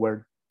people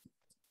were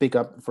picked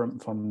up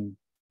from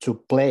to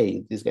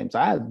play these games.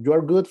 You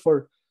are good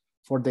for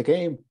the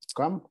game.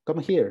 Come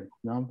here.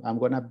 You know, I'm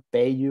gonna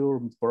pay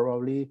you.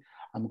 Probably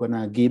I'm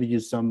gonna give you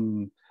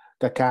some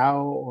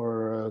cacao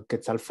or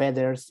quetzal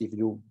feathers if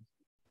you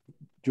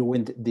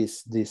win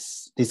this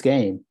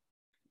game.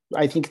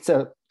 I think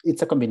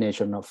it's a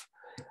combination of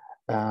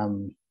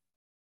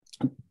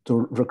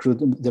to recruit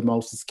the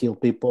most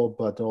skilled people,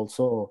 but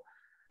also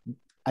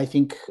I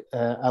think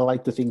I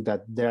like to think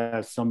that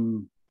there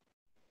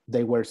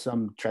were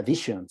some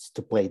traditions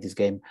to play this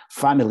game,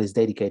 families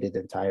dedicated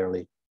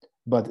entirely,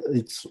 but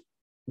it's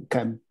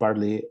kind of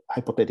partly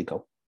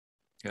hypothetical.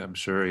 Yeah, I'm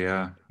sure.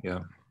 Yeah,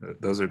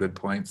 those are good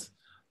points.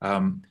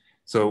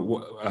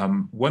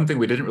 So one thing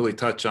we didn't really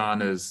touch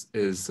on is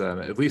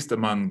at least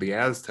among the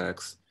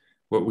Aztecs,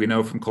 what we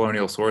know from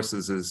colonial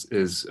sources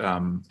is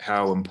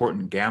how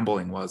important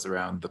gambling was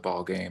around the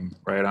ball game,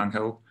 right,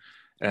 Ángel?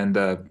 And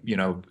you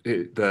know,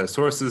 the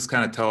sources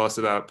kind of tell us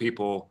about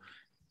people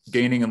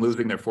gaining and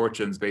losing their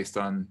fortunes based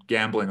on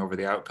gambling over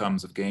the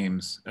outcomes of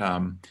games.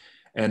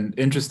 And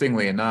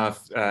interestingly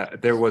enough,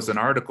 there was an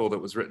article that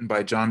was written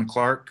by John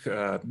Clark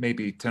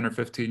maybe 10 or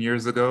 15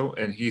 years ago,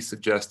 and he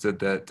suggested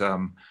that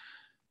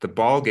the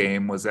ball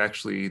game was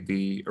actually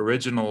the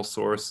original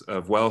source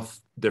of wealth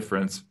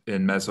difference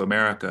in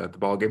Mesoamerica, the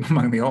ball game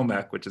among the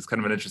Olmec, which is kind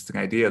of an interesting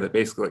idea, that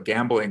basically like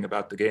gambling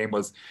about the game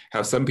was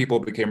how some people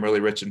became really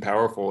rich and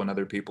powerful and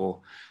other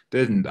people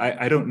didn't.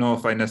 I don't know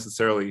if I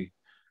necessarily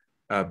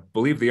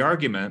believe the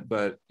argument,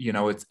 but you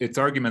know, it's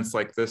arguments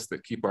like this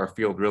that keep our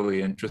field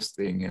really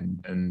interesting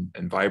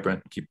and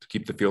vibrant,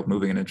 keep the field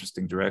moving in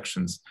interesting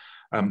directions.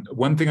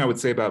 One thing I would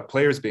say about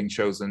players being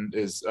chosen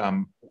is,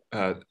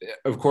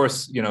 of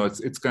course, you know,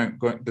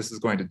 this is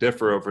going to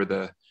differ over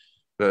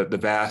the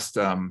vast,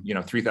 you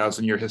know,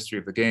 3,000-year history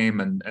of the game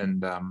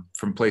and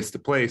from place to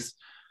place.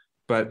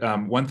 But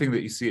one thing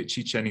that you see at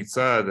Chichen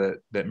Itza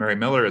that Mary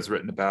Miller has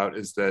written about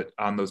is that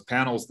on those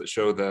panels that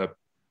show the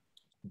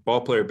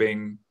ball player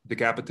being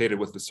decapitated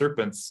with the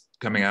serpents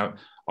coming out,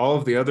 all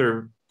of the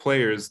other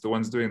players, the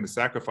ones doing the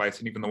sacrifice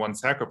and even the ones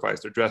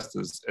sacrificed, are dressed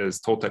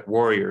as Toltec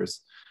warriors.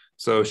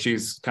 So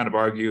she's kind of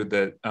argued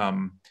that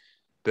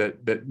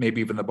that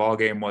maybe even the ball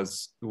game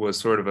was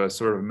sort of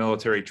a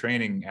military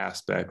training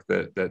aspect,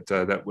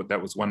 that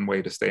was one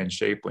way to stay in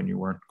shape when you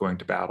weren't going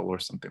to battle or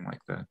something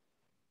like that.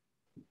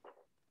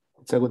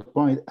 It's a good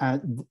point.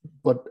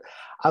 But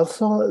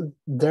also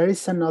there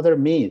is another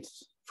myth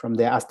from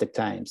the Aztec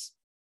times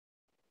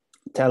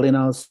telling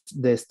us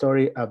the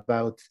story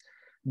about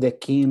the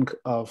king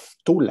of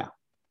Tula,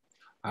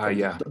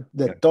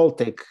 the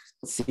Toltec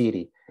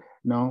city,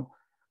 no?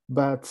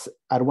 But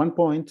at one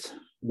point,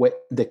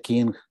 the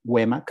king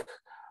Huemac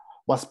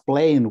was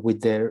playing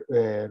with the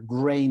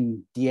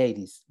rain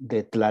deities,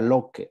 the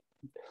Tlaloque,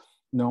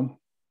 no?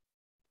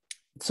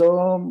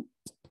 So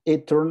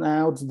it turned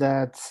out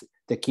that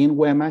the king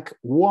Huemac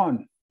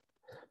won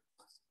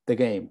the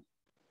game,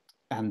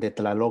 and the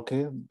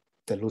Tlaloque,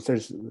 the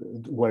losers,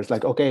 were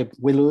like, okay,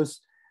 we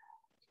lose,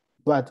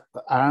 but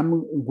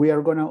we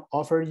are gonna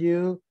offer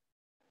you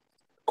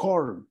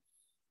corn.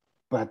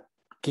 But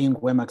King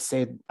Huemac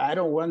said, I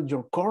don't want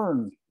your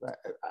corn.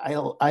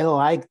 I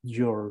like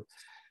your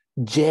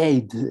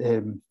jade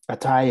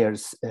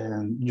attires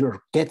and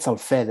your quetzal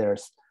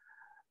feathers.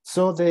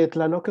 So the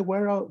Tlaloque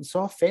were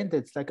so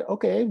offended. It's like,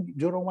 okay,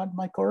 you don't want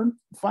my corn?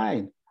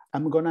 Fine.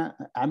 I'm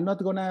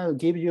not gonna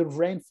give you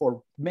rain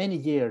for many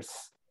years.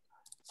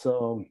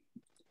 So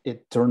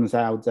it turns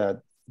out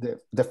that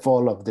the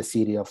fall of the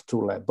city of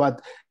Tula.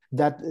 But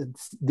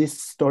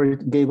this story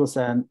gave us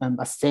a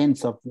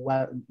sense of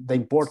the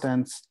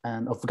importance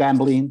of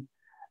gambling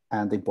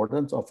and the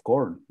importance of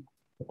corn,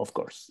 of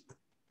course.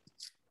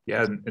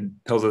 Yeah, and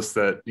tells us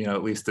that, you know,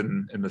 at least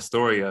in the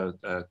story,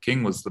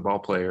 King was the ball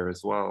player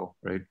as well,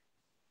 right?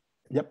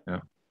 Yep.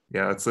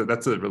 Yeah.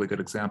 That's a really good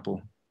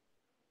example.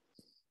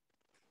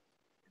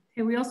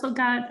 Okay, we also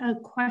got a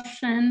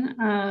question.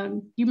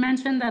 You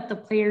mentioned that the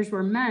players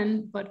were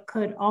men, but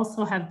could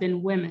also have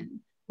been women.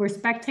 Were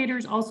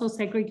spectators also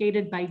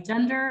segregated by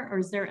gender, or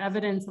is there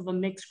evidence of a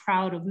mixed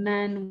crowd of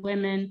men,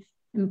 women,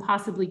 and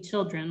possibly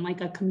children,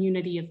 like a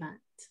community event?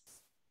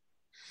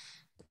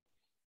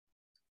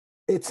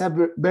 It's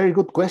a very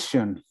good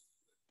question,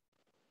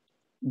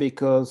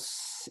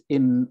 because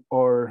in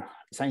our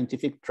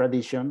scientific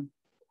tradition,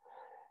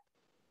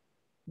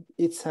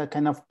 it's a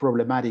kind of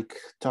problematic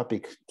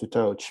topic to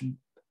touch.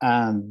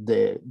 And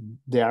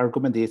the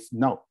argument is,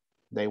 no,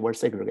 they were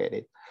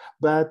segregated.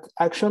 But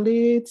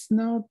actually, it's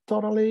not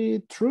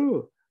totally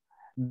true.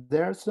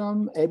 There are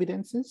some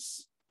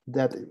evidences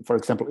that, for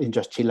example, in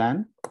just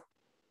Chilean,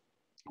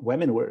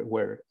 women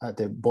were at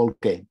the ball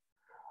game.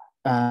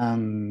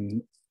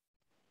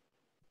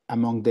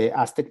 Among the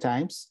Aztec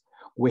times,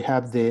 we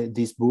have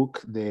this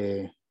book,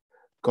 the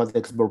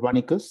Codex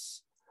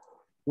Bourbonicus,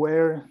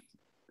 where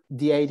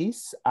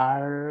deities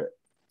are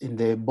in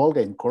the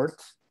ballgame court,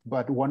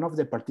 but one of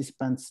the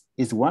participants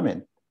is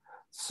woman.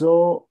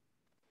 So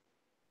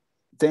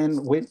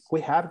then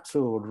we have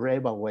to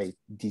reevaluate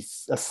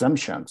these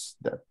assumptions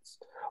that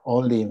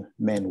only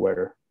men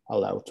were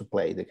allowed to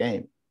play the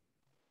game.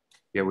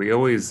 Yeah, we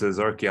always, as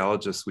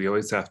archaeologists, we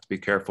always have to be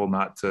careful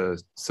not to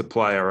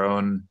supply our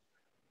own.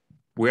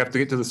 We have to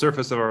get to the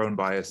surface of our own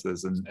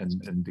biases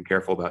and be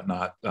careful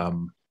about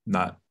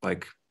not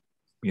like,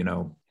 you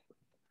know,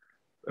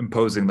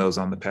 imposing those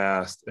on the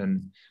past.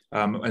 And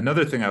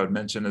another thing I would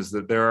mention is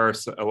that there are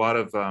a lot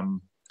of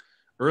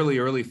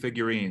early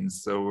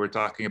figurines. So we're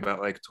talking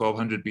about like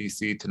 1200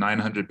 BC to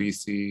 900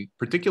 BC,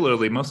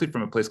 particularly mostly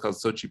from a place called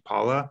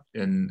Xochipala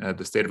in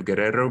the state of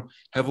Guerrero,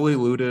 heavily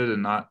looted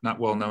and not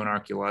well known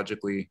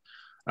archaeologically.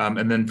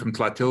 And then from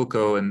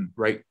Tlatilco and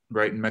right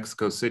in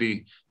Mexico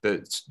City,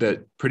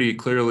 that pretty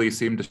clearly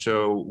seem to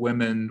show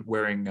women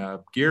wearing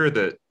gear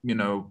that, you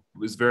know,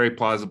 was very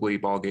plausibly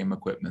ball game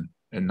equipment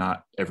and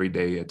not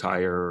everyday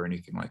attire or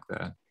anything like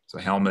that. So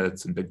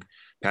helmets and big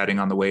padding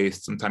on the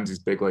waist, sometimes these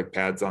big like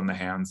pads on the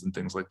hands and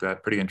things like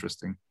that. Pretty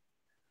interesting.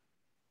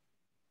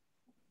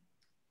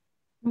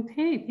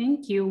 Okay,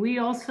 thank you. We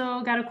also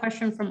got a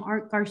question from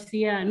Art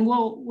Garcia, and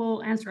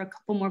we'll answer a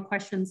couple more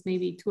questions,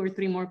 maybe 2 or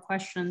 3 more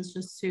questions,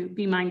 just to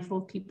be mindful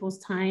of people's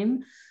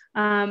time.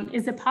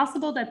 Is it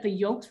possible that the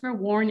yolks were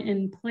worn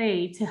in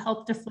play to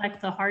help deflect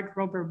the hard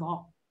rubber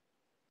ball?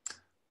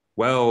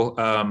 Well,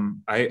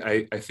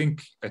 I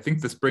think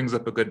this brings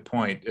up a good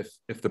point.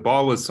 If the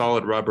ball was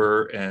solid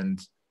rubber and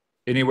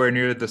anywhere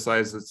near the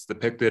size that's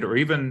depicted, or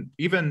even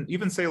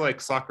say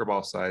like soccer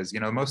ball size, you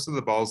know, most of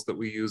the balls that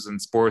we use in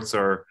sports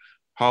are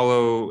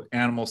hollow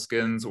animal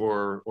skins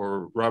or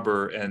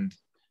rubber and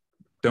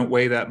don't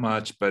weigh that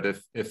much. But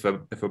if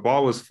a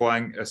ball was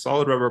flying, a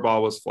solid rubber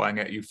ball was flying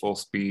at you full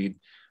speed,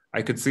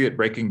 I could see it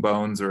breaking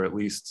bones or at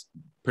least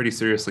pretty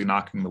seriously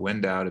knocking the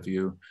wind out of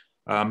you.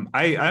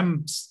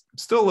 I'm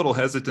still a little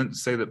hesitant to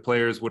say that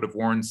players would have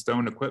worn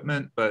stone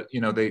equipment, but you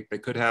know, they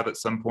could have at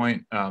some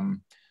point.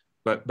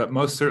 But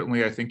most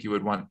certainly, I think you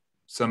would want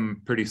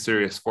some pretty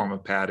serious form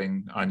of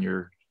padding on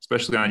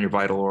especially on your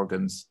vital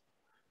organs.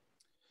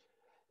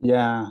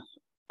 Yeah,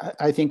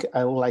 I think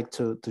I would like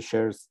to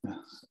share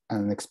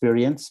an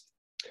experience.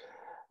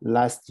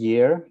 Last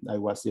year, I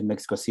was in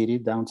Mexico City,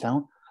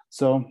 downtown.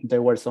 So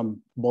there were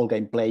some ball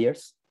game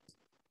players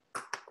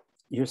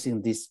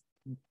using these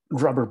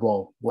rubber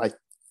ball, like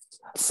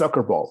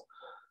soccer ball.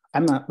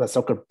 I'm a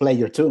soccer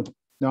player too,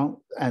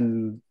 no?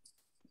 And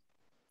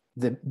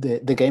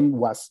the game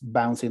was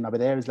bouncing over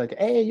there. It's like,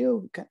 hey,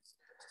 you can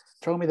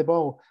throw me the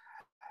ball.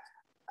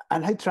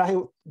 And I try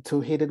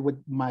to hit it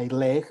with my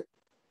leg.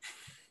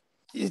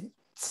 It's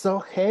so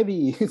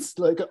heavy. It's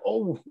like,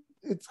 oh,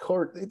 it's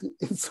hurt.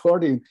 It's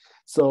hurting.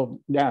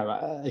 So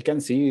yeah, I can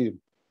see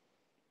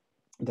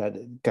that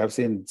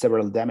causing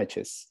several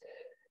damages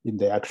in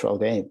the actual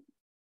game.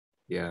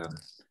 Yeah.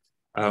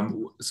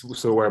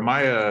 So where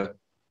Maya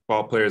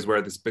ball players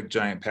wear this big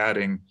giant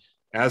padding,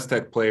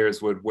 Aztec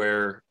players would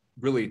wear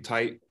really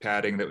tight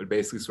padding that would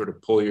basically sort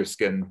of pull your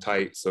skin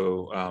tight.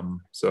 So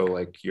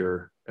like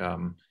you're,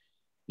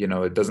 you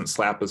know, it doesn't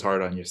slap as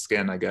hard on your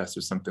skin, I guess,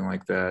 or something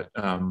like that.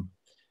 And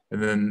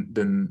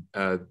then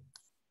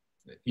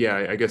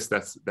yeah, I guess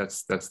that's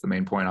the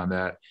main point on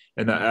that.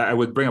 And I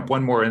would bring up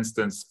one more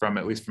instance from,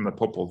 at least from the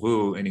Popol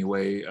Vuh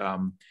anyway.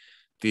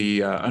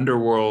 The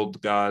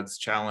underworld gods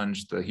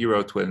challenged the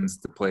hero twins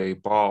to play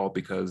ball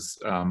because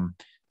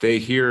they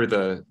hear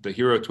the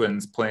hero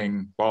twins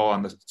playing ball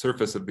on the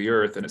surface of the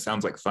earth, and it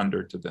sounds like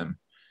thunder to them.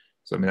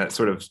 So I mean, that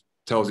sort of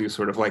tells you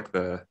sort of like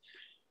the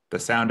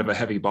sound of a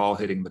heavy ball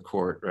hitting the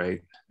court,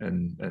 right?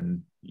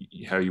 And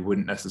how you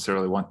wouldn't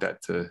necessarily want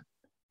that to,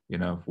 you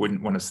know,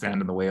 wouldn't want to stand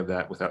in the way of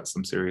that without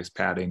some serious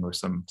padding or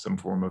some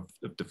form of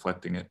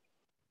deflecting it.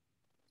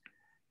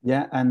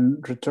 Yeah,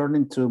 and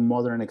returning to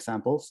modern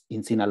examples,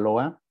 in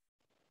Sinaloa,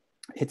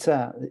 it's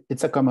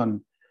a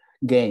common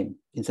game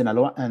in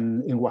Sinaloa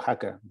and in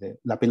Oaxaca,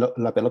 la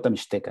pelota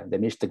mixteca, the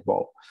Mixtec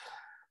ball.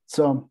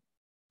 So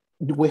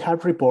we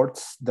have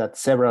reports that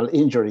several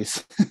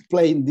injuries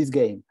playing this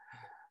game.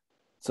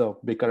 So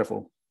be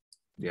careful.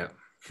 Yeah.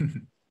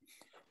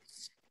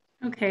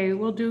 Okay,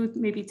 we'll do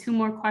maybe two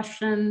more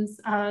questions.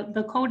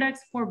 The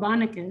Codex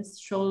Borbonicus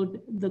showed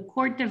the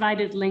court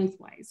divided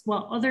lengthwise,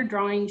 while other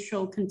drawings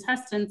show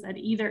contestants at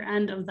either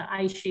end of the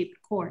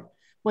I-shaped court.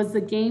 Was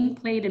the game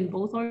played in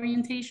both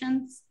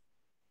orientations?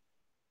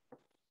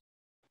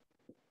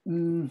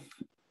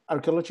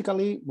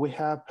 Archaeologically, we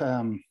have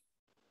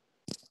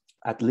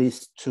at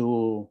least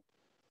two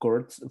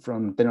courts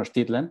from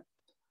Tenochtitlan,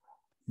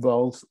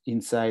 both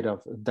inside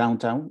of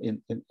downtown,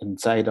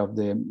 inside of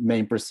the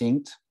main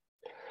precinct.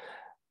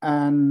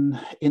 And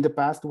in the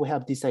past, we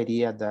have this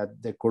idea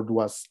that the court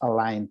was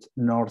aligned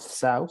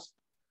north-south,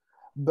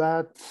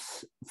 but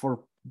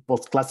for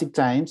post-classic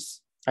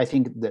times, I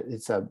think that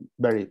it's a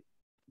very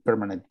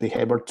permanent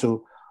behavior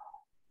to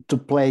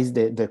place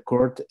the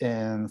court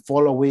and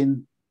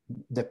following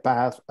the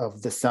path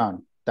of the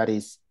sun, that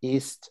is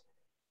east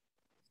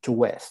to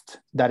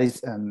west. That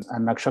is, and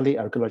actually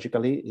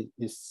archaeologically,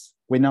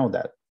 we know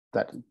that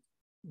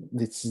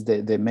this is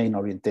the main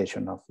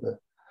orientation of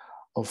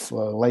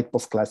late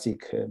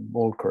post-classic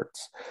ball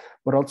courts.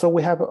 But also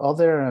we have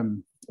other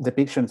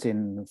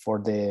depictions for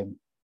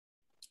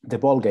the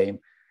ball game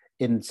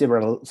in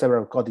several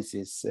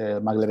codices,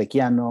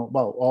 Maglevecchiano,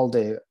 well, all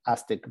the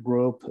Aztec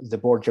group, the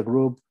Borgia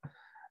group,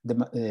 the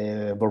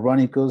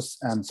Borbonicus,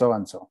 and so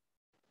and so.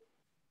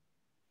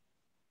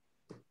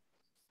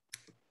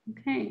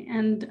 Okay,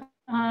 and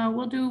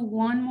we'll do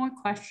one more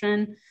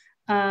question.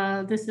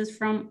 This is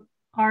from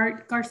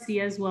Art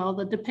Garcia as well.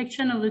 The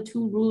depiction of the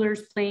two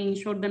rulers playing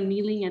showed them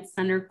kneeling at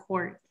center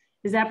court.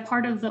 Is that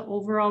part of the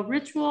overall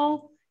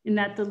ritual in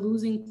that the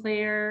losing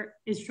player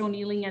is shown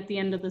kneeling at the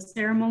end of the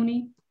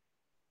ceremony?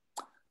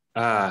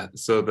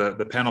 So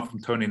the panel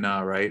from Tony Na,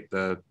 right?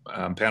 The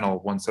panel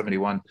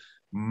 171.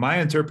 My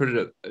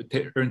interpretation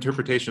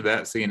of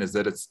that scene is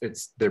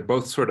that they're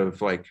both sort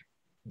of like,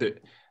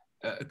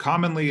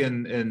 commonly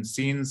in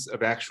scenes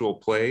of actual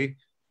play,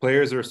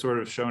 players are sort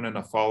of shown in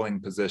a falling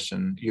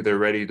position, either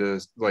ready to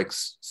like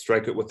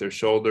strike it with their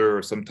shoulder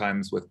or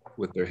sometimes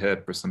with their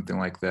hip or something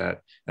like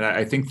that. And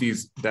I think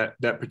that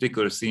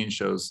particular scene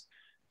shows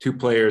two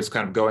players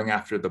kind of going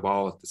after the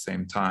ball at the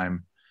same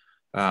time.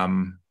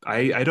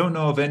 I don't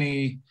know of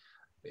any.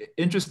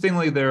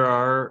 Interestingly, there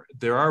are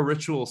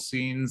ritual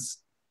scenes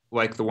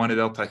like the one at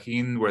El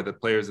Tajín where the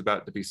player is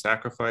about to be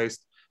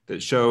sacrificed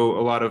that show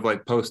a lot of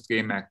like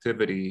post-game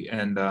activity.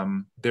 And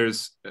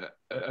there's,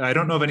 I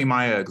don't know of any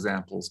Maya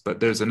examples, but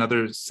there's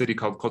another city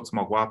called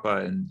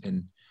Cotzmalguapa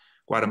in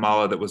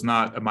Guatemala that was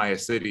not a Maya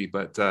city,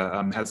 but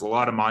has a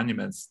lot of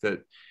monuments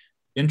that,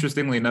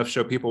 interestingly enough,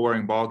 show people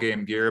wearing ball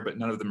game gear, but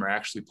none of them are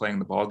actually playing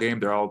the ball game.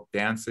 They're all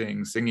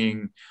dancing,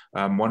 singing.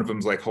 One of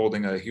them's like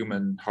holding a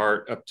human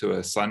heart up to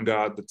a sun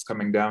god that's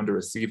coming down to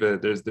receive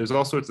it. There's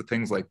all sorts of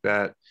things like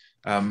that.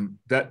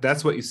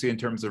 That's what you see in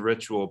terms of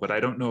ritual, but I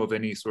don't know of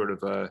any sort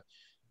of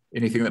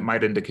anything that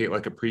might indicate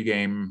like a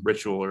pregame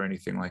ritual or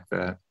anything like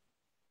that.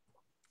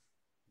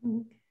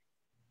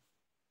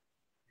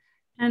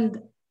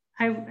 And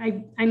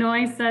I know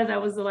I said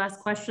that was the last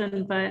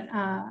question, but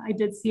I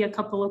did see a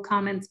couple of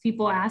comments,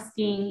 people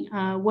asking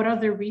what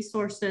other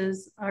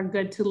resources are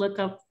good to look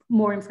up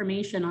more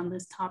information on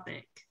this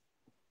topic.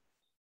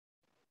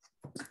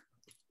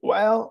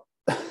 Well,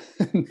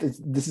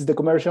 this is the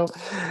commercial.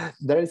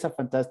 There is a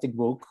fantastic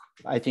book.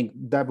 I think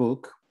the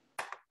book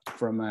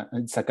from,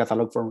 it's a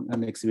catalog from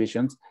an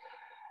exhibition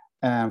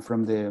from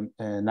the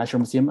National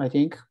Museum, I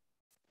think,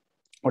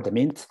 or the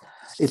Mint.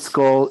 It's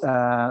called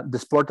The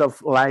Sport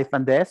of Life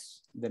and Death,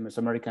 the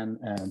Mesoamerican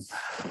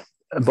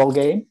ball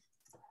game.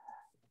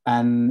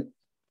 And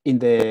in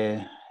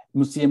the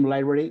museum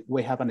library,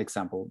 we have an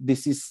example.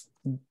 This is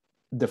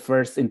the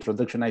first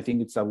introduction. I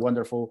think it's a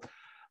wonderful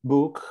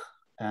book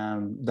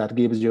that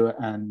gives you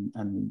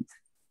an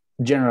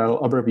general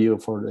overview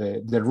for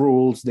the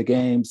rules, the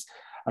games,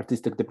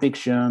 artistic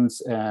depictions,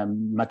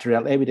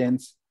 material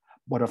evidence.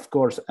 But of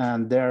course,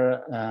 and there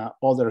are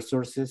other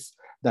sources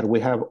that we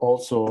have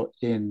also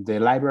in the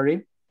library,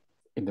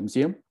 in the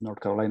museum,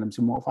 North Carolina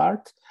Museum of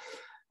Art.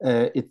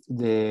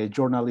 The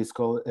journal is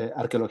called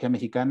Arqueología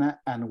Mexicana,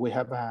 and we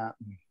have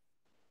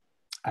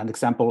an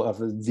example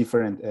of a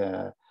different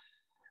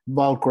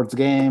ball courts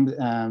games,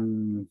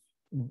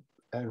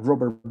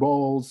 rubber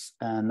balls,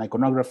 and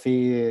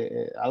iconography.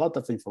 A lot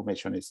of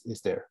information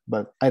is there,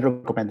 but I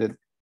recommend it.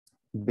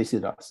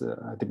 Visit us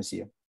at the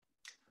museum.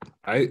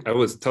 I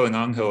was telling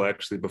Ángel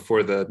actually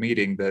before the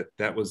meeting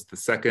that was the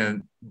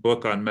second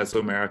book on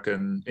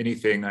Mesoamerican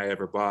anything I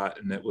ever bought,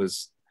 and it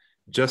was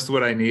just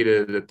what I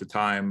needed at the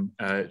time.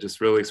 Just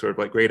really sort of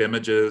like great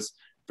images,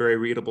 very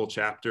readable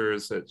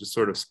chapters that just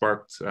sort of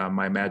sparked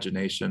my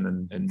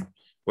imagination and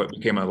what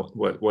became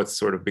what's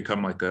sort of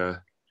become like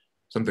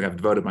something I've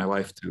devoted my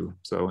life to.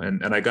 So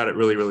and I got it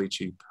really, really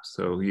cheap,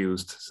 so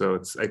used.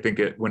 So I think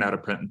it went out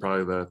of print in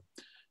probably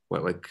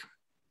like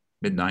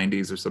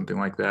mid-90s or something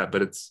like that.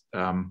 But it's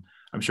I'm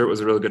sure it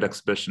was a really good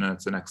exhibition, and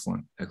it's an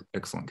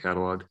excellent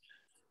catalog.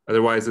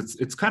 Otherwise,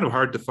 it's kind of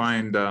hard to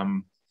find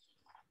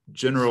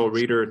general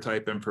reader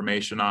type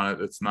information on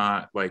it. It's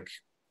not like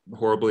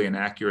horribly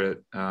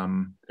inaccurate.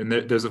 And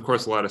there's of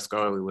course a lot of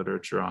scholarly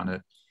literature on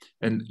it.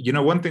 And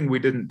one thing we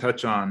didn't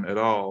touch on at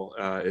all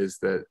is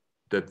that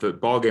the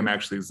ball game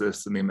actually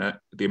exists in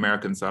the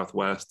American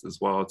Southwest as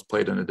well. It's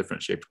played in a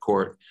different shaped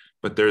court,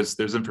 but there's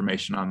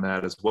information on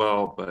that as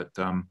well. But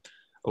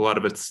a lot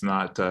of it's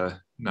not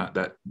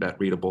that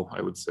readable,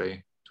 I would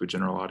say, to a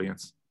general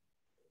audience.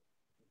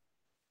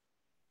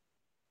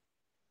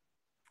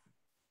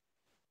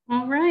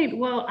 All right,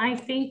 well, I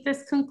think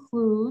this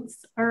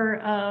concludes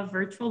our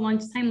virtual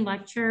lunchtime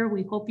lecture.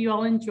 We hope you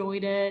all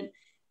enjoyed it.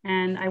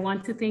 And I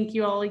want to thank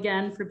you all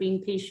again for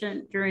being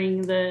patient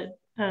during the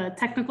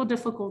technical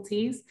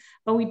difficulties,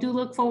 but we do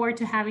look forward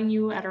to having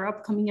you at our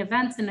upcoming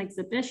events and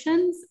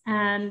exhibitions.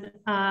 And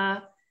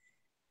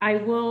I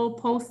will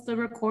post the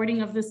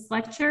recording of this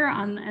lecture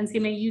on the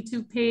NCMA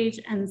YouTube page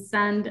and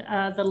send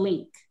the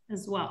link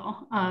as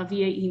well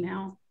via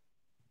email.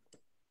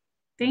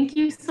 Thank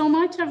you so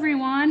much,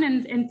 everyone.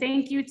 And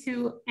thank you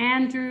to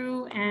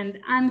Andrew and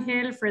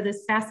Ángel for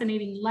this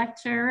fascinating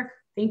lecture.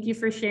 Thank you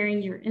for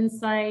sharing your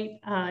insight,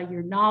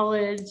 your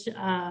knowledge.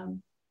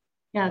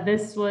 Yeah,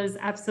 this was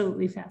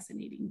absolutely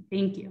fascinating.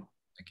 Thank you.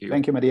 Thank you.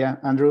 Thank you, Maria.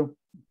 Andrew,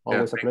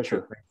 always a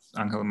pleasure. Thanks,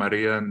 Ángel,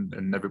 Maria,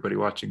 and everybody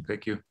watching.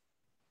 Thank you.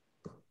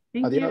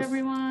 Thank you,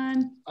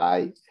 everyone.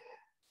 Bye.